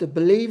is that the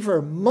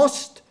believer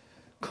must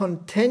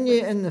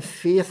continue in the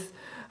faith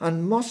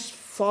and must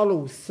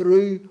follow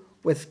through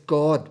with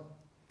God.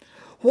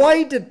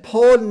 Why did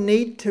Paul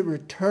need to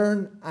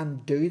return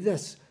and do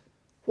this?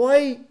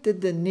 Why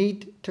did they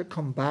need to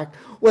come back?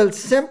 Well,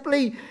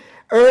 simply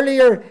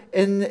earlier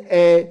in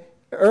a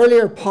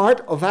earlier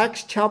part of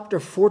Acts chapter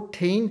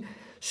 14,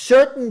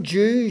 certain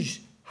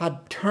Jews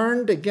had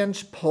turned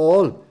against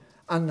Paul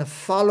and the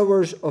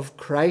followers of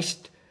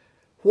Christ.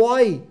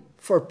 Why?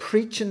 For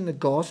preaching the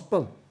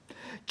gospel.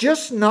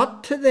 Just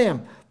not to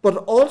them, but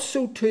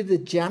also to the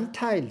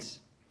Gentiles.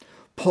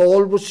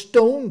 Paul was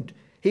stoned.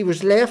 He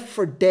was left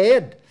for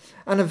dead.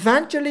 And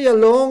eventually,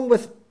 along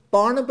with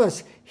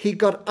Barnabas, he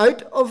got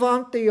out of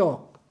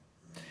Antioch.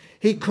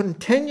 He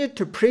continued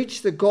to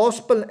preach the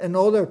gospel in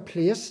other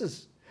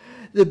places.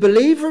 The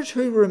believers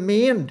who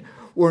remained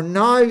were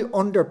now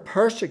under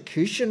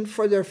persecution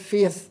for their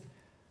faith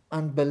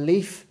and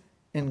belief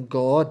in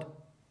God.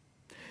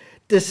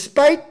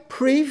 Despite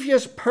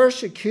previous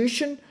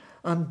persecution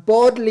and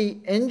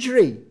bodily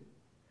injury,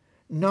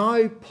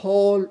 now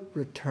Paul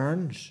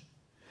returns.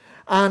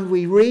 And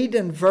we read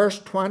in verse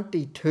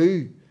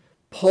 22,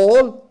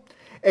 Paul,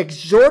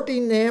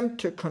 exhorting them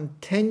to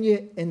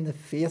continue in the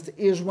faith.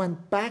 He has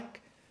went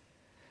back.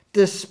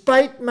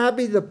 Despite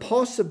maybe the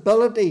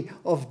possibility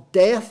of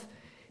death,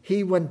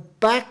 he went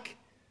back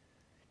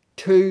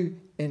to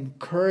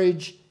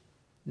encourage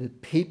the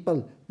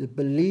people, the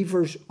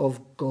believers of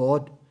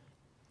God.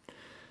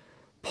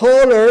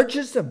 Paul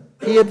urges them,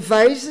 he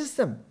advises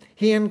them,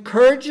 he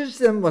encourages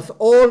them with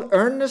all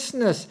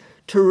earnestness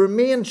to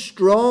remain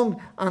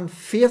strong and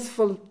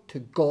faithful to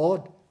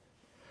God.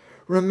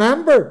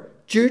 Remember,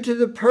 due to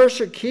the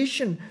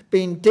persecution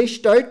being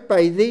dished out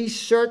by these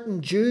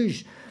certain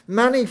Jews,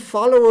 many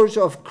followers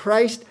of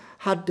Christ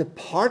had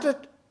departed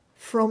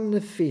from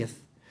the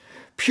faith.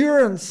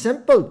 Pure and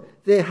simple,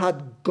 they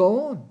had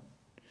gone.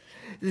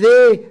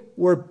 They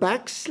were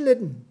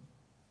backslidden.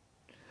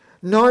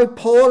 Now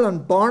Paul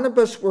and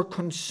Barnabas were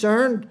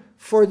concerned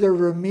for the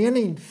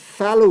remaining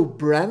fellow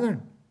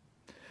brethren.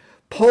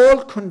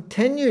 Paul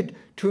continued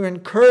to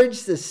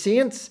encourage the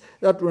saints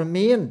that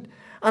remained,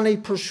 and he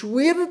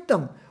persuaded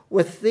them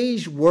with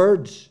these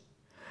words,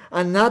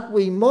 and that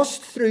we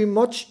must through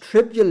much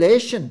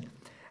tribulation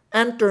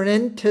enter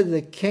into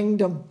the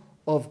kingdom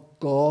of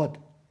God.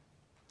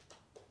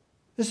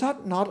 Is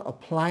that not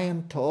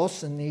applying to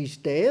us in these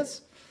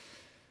days?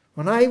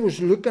 When I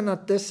was looking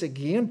at this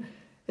again,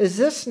 is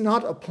this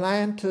not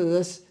applying to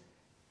us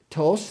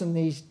in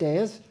these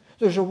days?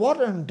 There's a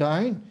watering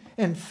down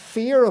in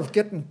fear of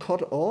getting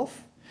cut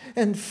off,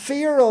 in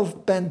fear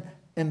of being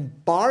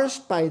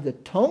embarrassed by the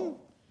tongue.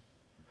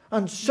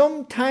 And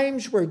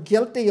sometimes we're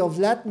guilty of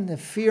letting the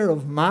fear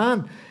of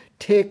man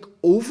take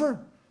over.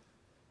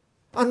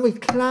 And we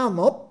clam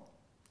up.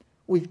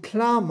 We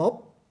clam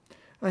up.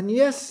 And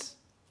yes,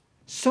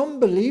 some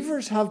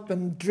believers have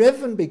been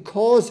driven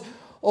because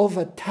of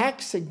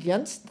attacks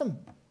against them.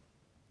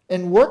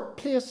 In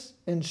workplace,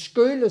 in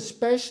school,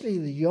 especially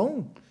the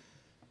young,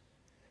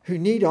 who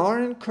need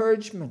our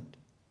encouragement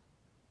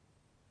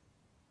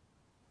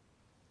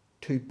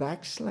to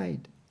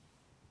backslide.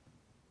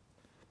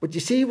 But you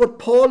see what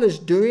Paul is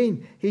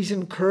doing? He's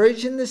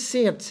encouraging the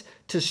saints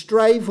to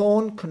strive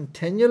on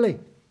continually.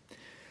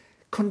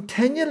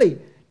 Continually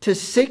to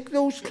seek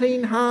those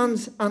clean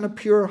hands and a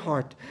pure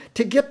heart.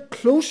 To get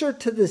closer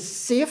to the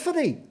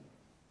safety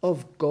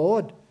of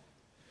God.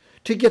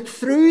 To get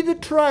through the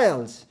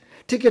trials.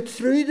 To get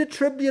through the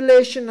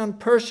tribulation and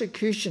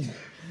persecution.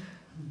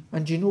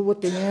 And you know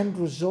what the end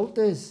result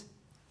is?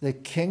 The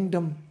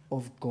kingdom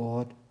of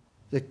God.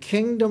 The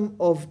kingdom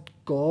of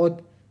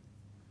God.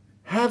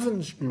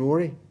 Heaven's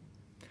glory.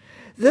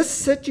 This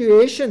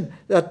situation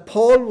that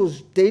Paul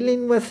was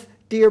dealing with,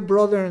 dear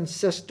brother and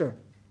sister,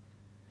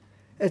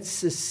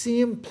 it's the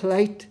same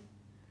plight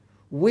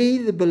we,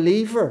 the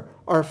believer,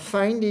 are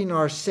finding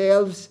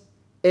ourselves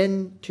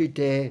in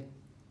today.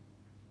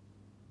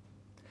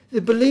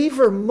 The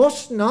believer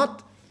must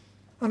not,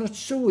 and it's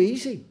so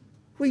easy,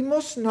 we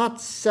must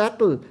not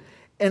settle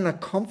in a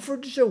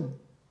comfort zone.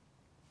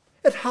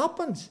 It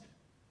happens.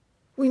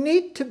 We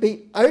need to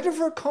be out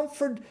of our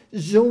comfort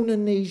zone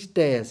in these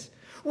days.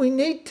 We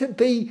need to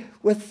be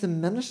with the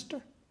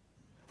minister,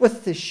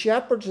 with the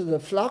shepherds of the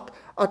flock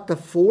at the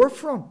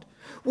forefront.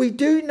 We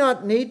do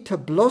not need to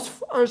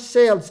bluff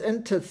ourselves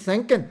into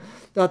thinking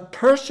that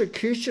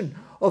persecution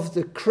of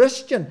the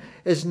Christian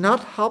is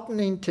not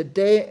happening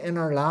today in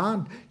our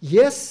land.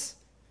 Yes,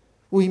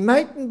 we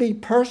mightn't be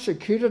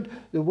persecuted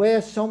the way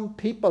some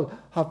people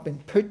have been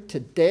put to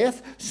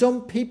death,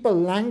 some people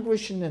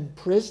languishing in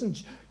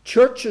prisons,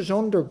 churches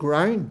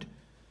underground.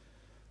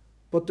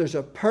 But there's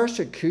a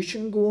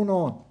persecution going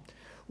on.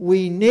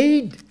 We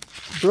need,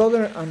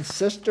 brother and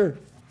sister,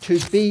 to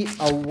be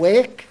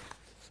awake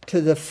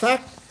to the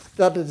fact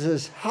that it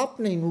is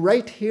happening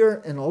right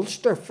here in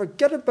Ulster.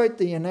 Forget about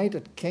the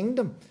United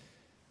Kingdom.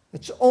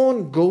 It's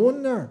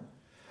ongoing there.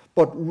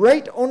 But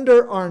right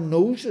under our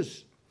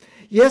noses.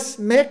 Yes,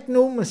 make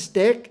no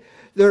mistake,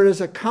 there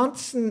is a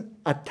constant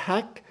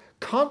attack,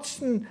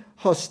 constant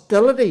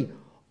hostility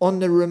on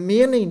the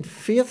remaining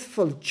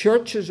faithful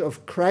churches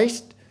of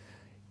Christ,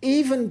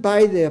 even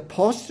by the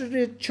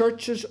apostate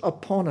churches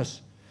upon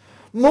us.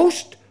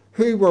 Most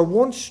who were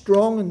once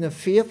strong in the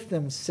faith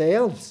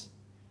themselves,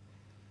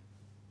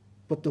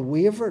 but they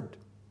wavered.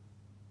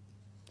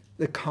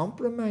 They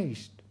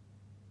compromised.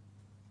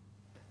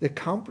 They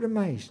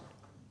compromised.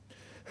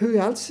 Who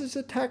else is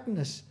attacking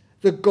us?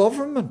 The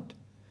government,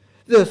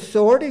 the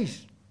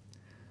authorities,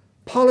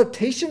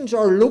 politicians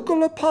or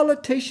local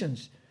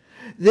politicians.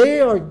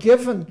 They are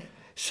giving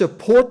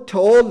support to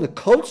all the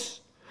cults,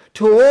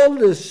 to all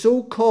the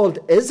so-called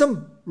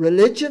ism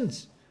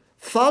religions,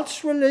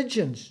 false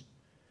religions,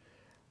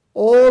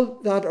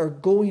 all that are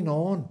going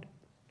on,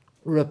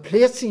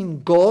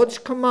 replacing God's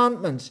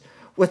commandments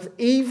with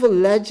evil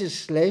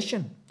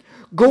legislation,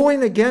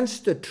 going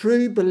against the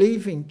true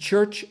believing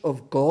church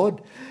of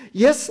God.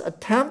 Yes,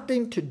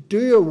 attempting to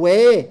do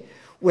away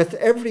with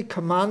every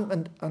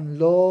commandment and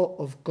law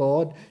of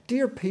God.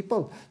 Dear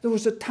people, there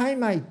was a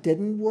time I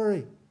didn't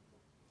worry.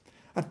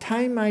 A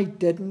time I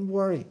didn't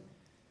worry.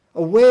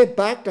 A way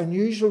back, and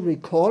you shall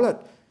recall it,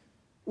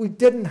 we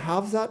didn't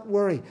have that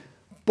worry.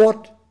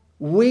 But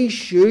we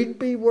should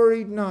be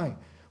worried now.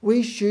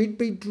 We should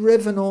be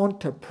driven on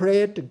to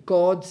pray to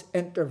God's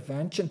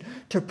intervention,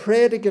 to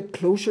pray to get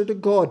closer to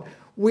God.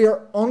 We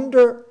are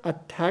under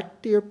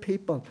attack, dear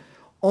people,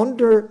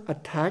 under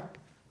attack.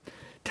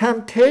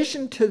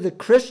 Temptation to the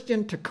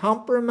Christian to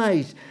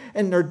compromise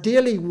in their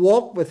daily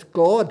walk with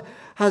God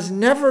has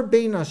never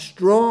been as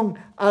strong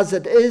as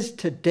it is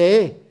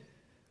today.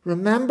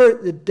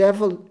 Remember, the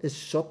devil is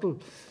subtle.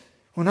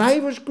 When I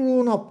was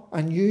growing up,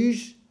 and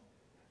it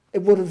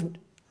would have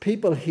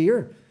people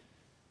here,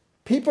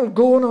 people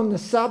going on the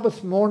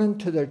Sabbath morning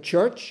to their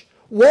church,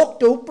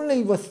 walked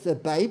openly with the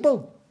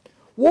Bible,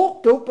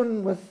 walked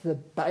open with the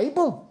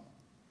Bible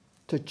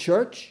to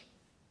church.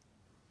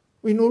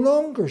 We no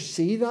longer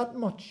see that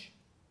much.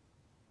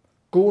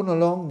 Going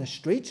along the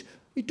streets,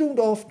 we don't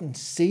often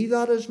see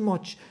that as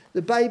much.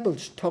 The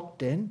Bible's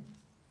tucked in.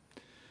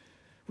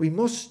 We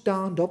must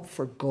stand up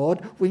for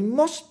God. We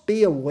must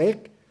be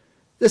awake.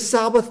 The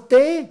Sabbath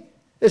day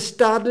is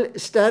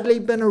steadily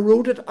been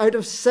eroded out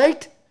of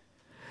sight.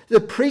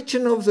 The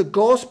preaching of the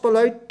gospel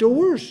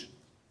outdoors,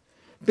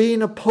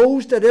 being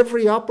opposed at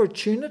every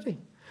opportunity.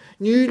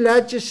 New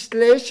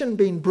legislation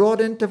being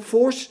brought into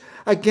force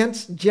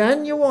against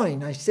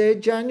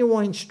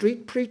genuine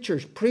street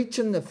preachers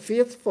preaching the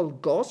faithful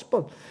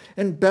gospel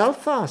in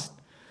Belfast.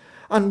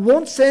 And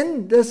once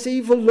in, this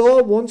evil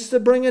law wants to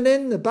bring it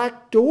in the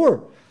back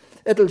door.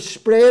 It'll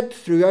spread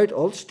throughout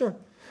Ulster.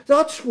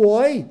 That's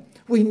why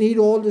we need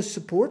all the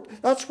support.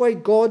 That's why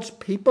God's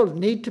people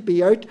need to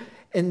be out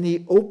in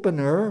the open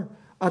air,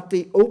 at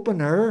the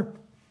open air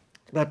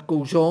that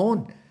goes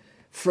on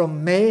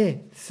from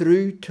May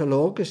through till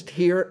August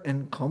here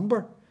in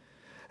Cumber.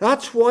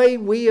 That's why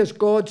we as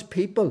God's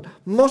people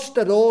must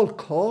at all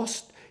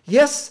cost,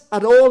 yes,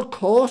 at all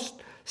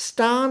cost,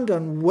 stand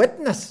and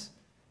witness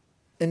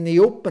in the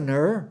open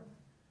air.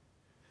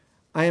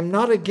 I am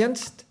not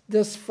against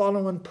this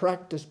following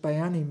practice by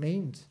any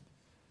means.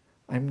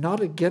 I'm not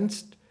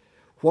against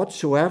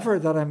whatsoever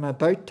that I'm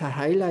about to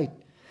highlight.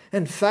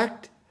 In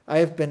fact, I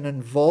have been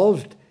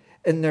involved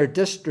in their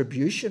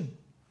distribution.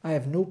 I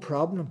have no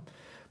problem.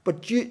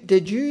 But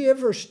did you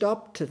ever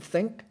stop to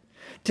think?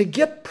 To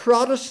get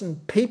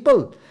Protestant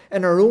people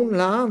in our own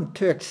land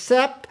to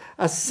accept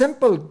a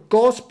simple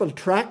gospel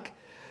tract,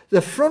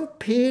 the front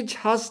page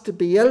has to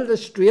be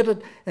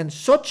illustrated in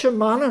such a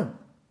manner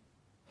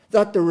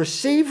that the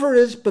receiver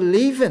is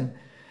believing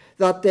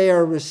that they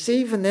are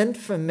receiving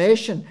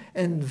information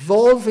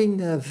involving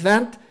the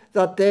event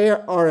that they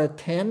are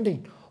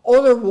attending.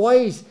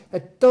 Otherwise,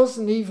 it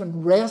doesn't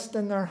even rest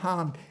in their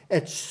hand.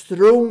 It's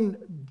thrown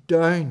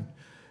down.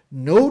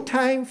 No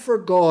time for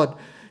God.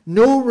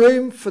 No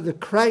room for the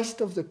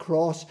Christ of the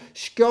cross.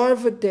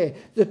 Scarvet Day,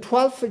 the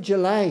 12th of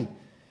July.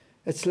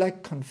 It's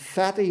like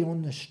confetti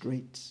on the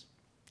streets.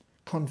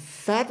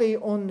 Confetti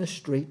on the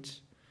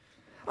streets.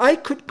 I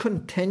could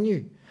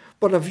continue,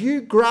 but have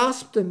you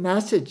grasped the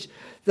message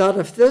that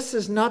if this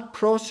is not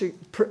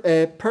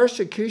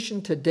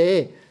persecution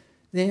today,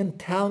 then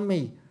tell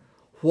me,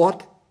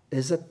 what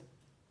is it?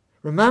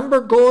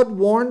 Remember, God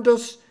warned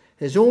us,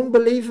 his own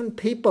believing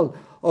people,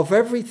 of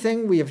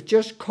everything we have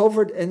just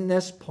covered in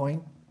this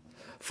point.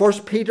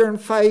 1 Peter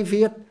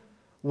 5:8,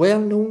 well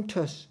known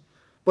to us.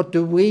 But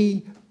do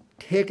we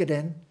take it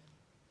in?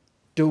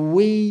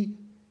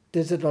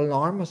 Does it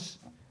alarm us?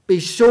 Be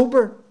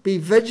sober, be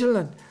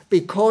vigilant,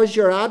 because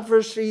your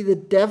adversary the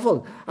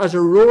devil, as a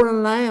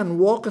roaring lion,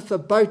 walketh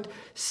about,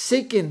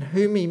 seeking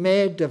whom he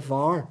may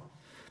devour.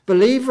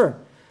 Believer,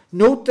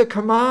 note the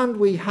command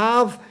we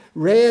have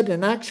read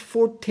in Acts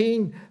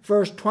 14,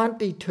 verse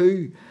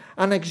 22,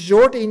 and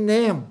exhorting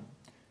them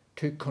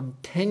to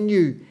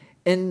continue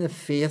in the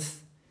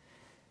faith.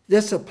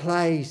 This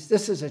applies,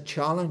 this is a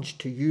challenge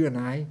to you and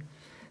I.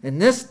 In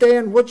this day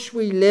in which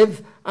we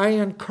live, I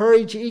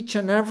encourage each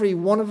and every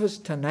one of us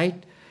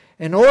tonight,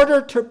 in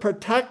order to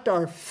protect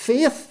our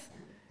faith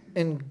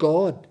in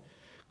God,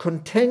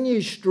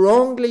 continue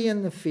strongly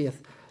in the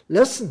faith.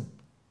 Listen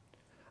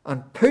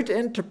and put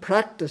into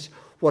practice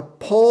what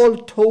Paul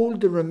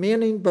told the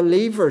remaining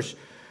believers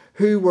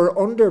who were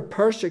under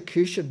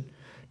persecution,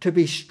 to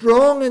be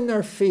strong in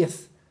their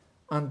faith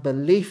and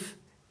belief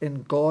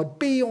in God.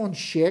 Be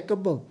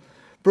unshakable.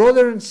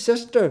 Brother and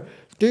sister,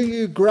 do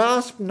you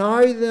grasp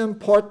now the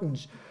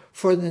importance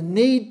for the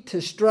need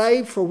to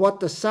strive for what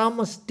the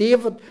psalmist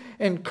David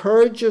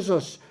encourages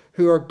us,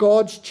 who are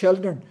God's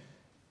children,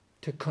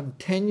 to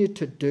continue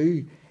to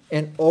do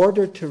in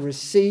order to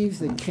receive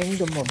the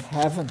kingdom of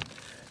heaven?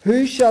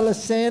 Who shall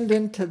ascend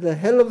into the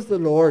hill of the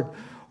Lord,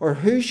 or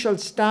who shall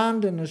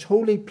stand in his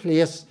holy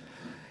place?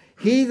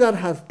 He that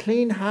hath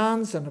clean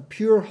hands and a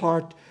pure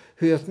heart,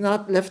 who hath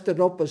not lifted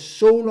up his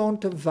soul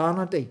unto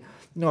vanity,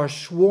 nor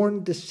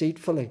sworn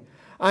deceitfully.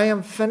 I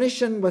am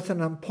finishing with an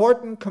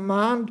important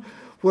command,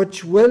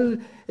 which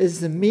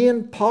is the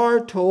main power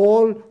to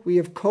all we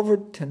have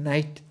covered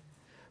tonight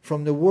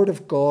from the Word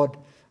of God.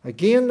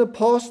 Again, the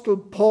Apostle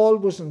Paul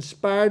was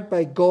inspired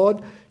by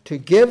God to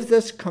give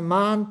this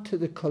command to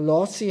the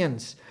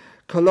Colossians.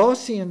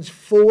 Colossians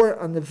 4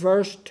 and the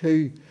verse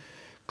 2.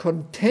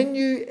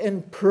 Continue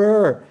in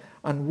prayer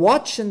and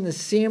watch in the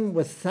same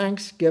with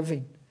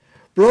thanksgiving.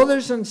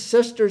 Brothers and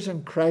sisters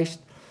in Christ,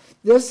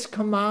 this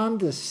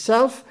command is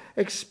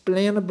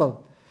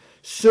self-explainable,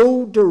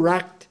 so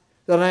direct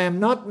that I am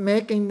not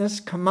making this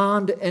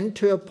command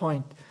into a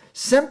point.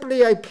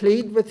 Simply I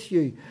plead with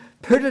you,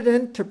 put it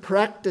into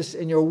practice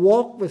in your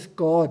walk with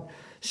God,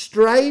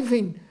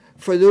 striving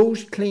for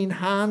those clean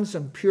hands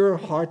and pure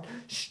heart,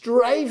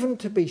 striving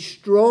to be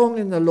strong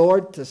in the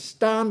Lord, to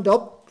stand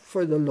up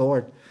for the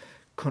Lord.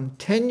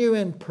 Continue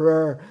in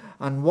prayer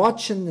and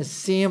watching the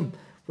same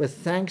with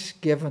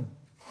thanksgiving.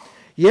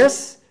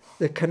 Yes,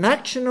 the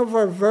connection of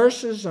our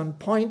verses and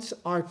points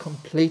are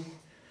complete.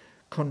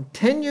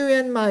 Continue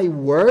in my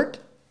word,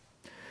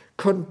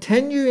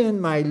 continue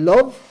in my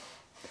love,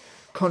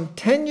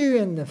 continue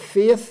in the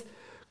faith,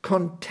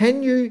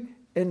 continue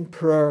in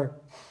prayer.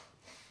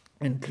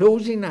 In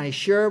closing, I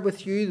share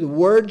with you the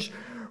words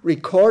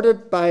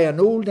recorded by an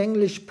old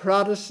English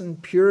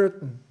Protestant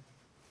Puritan.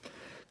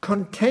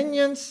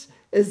 Continuance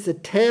is the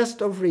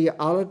test of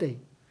reality.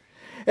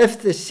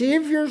 If the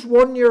Saviour's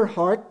won your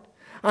heart,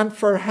 and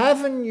for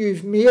heaven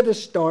you've made a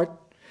start,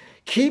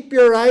 keep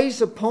your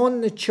eyes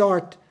upon the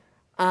chart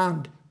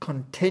and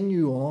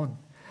continue on.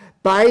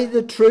 Buy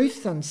the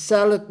truth and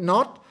sell it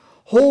not.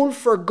 Hold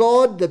for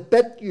God the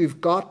bit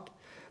you've got.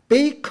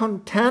 Be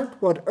content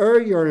whate'er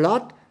your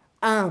lot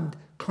and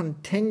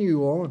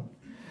continue on.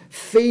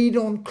 Feed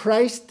on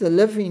Christ the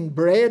living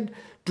bread.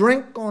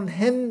 Drink on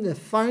him the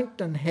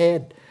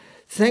fountainhead.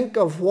 Think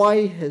of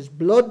why his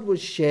blood was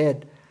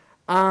shed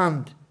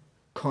and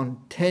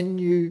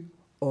continue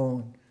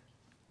on.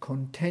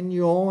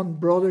 Continue on,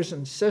 brothers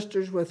and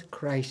sisters, with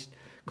Christ.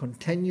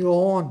 Continue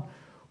on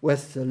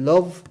with the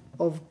love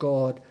of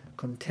God.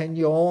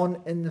 Continue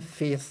on in the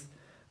faith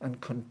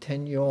and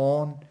continue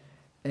on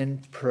in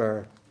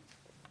prayer.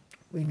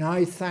 We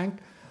now thank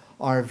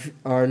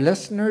our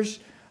listeners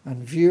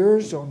and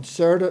viewers on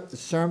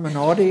sermon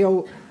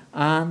audio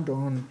and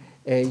on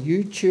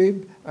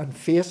YouTube and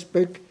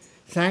Facebook.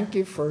 Thank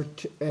you for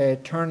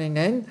turning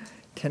in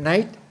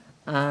tonight,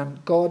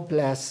 and God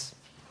bless.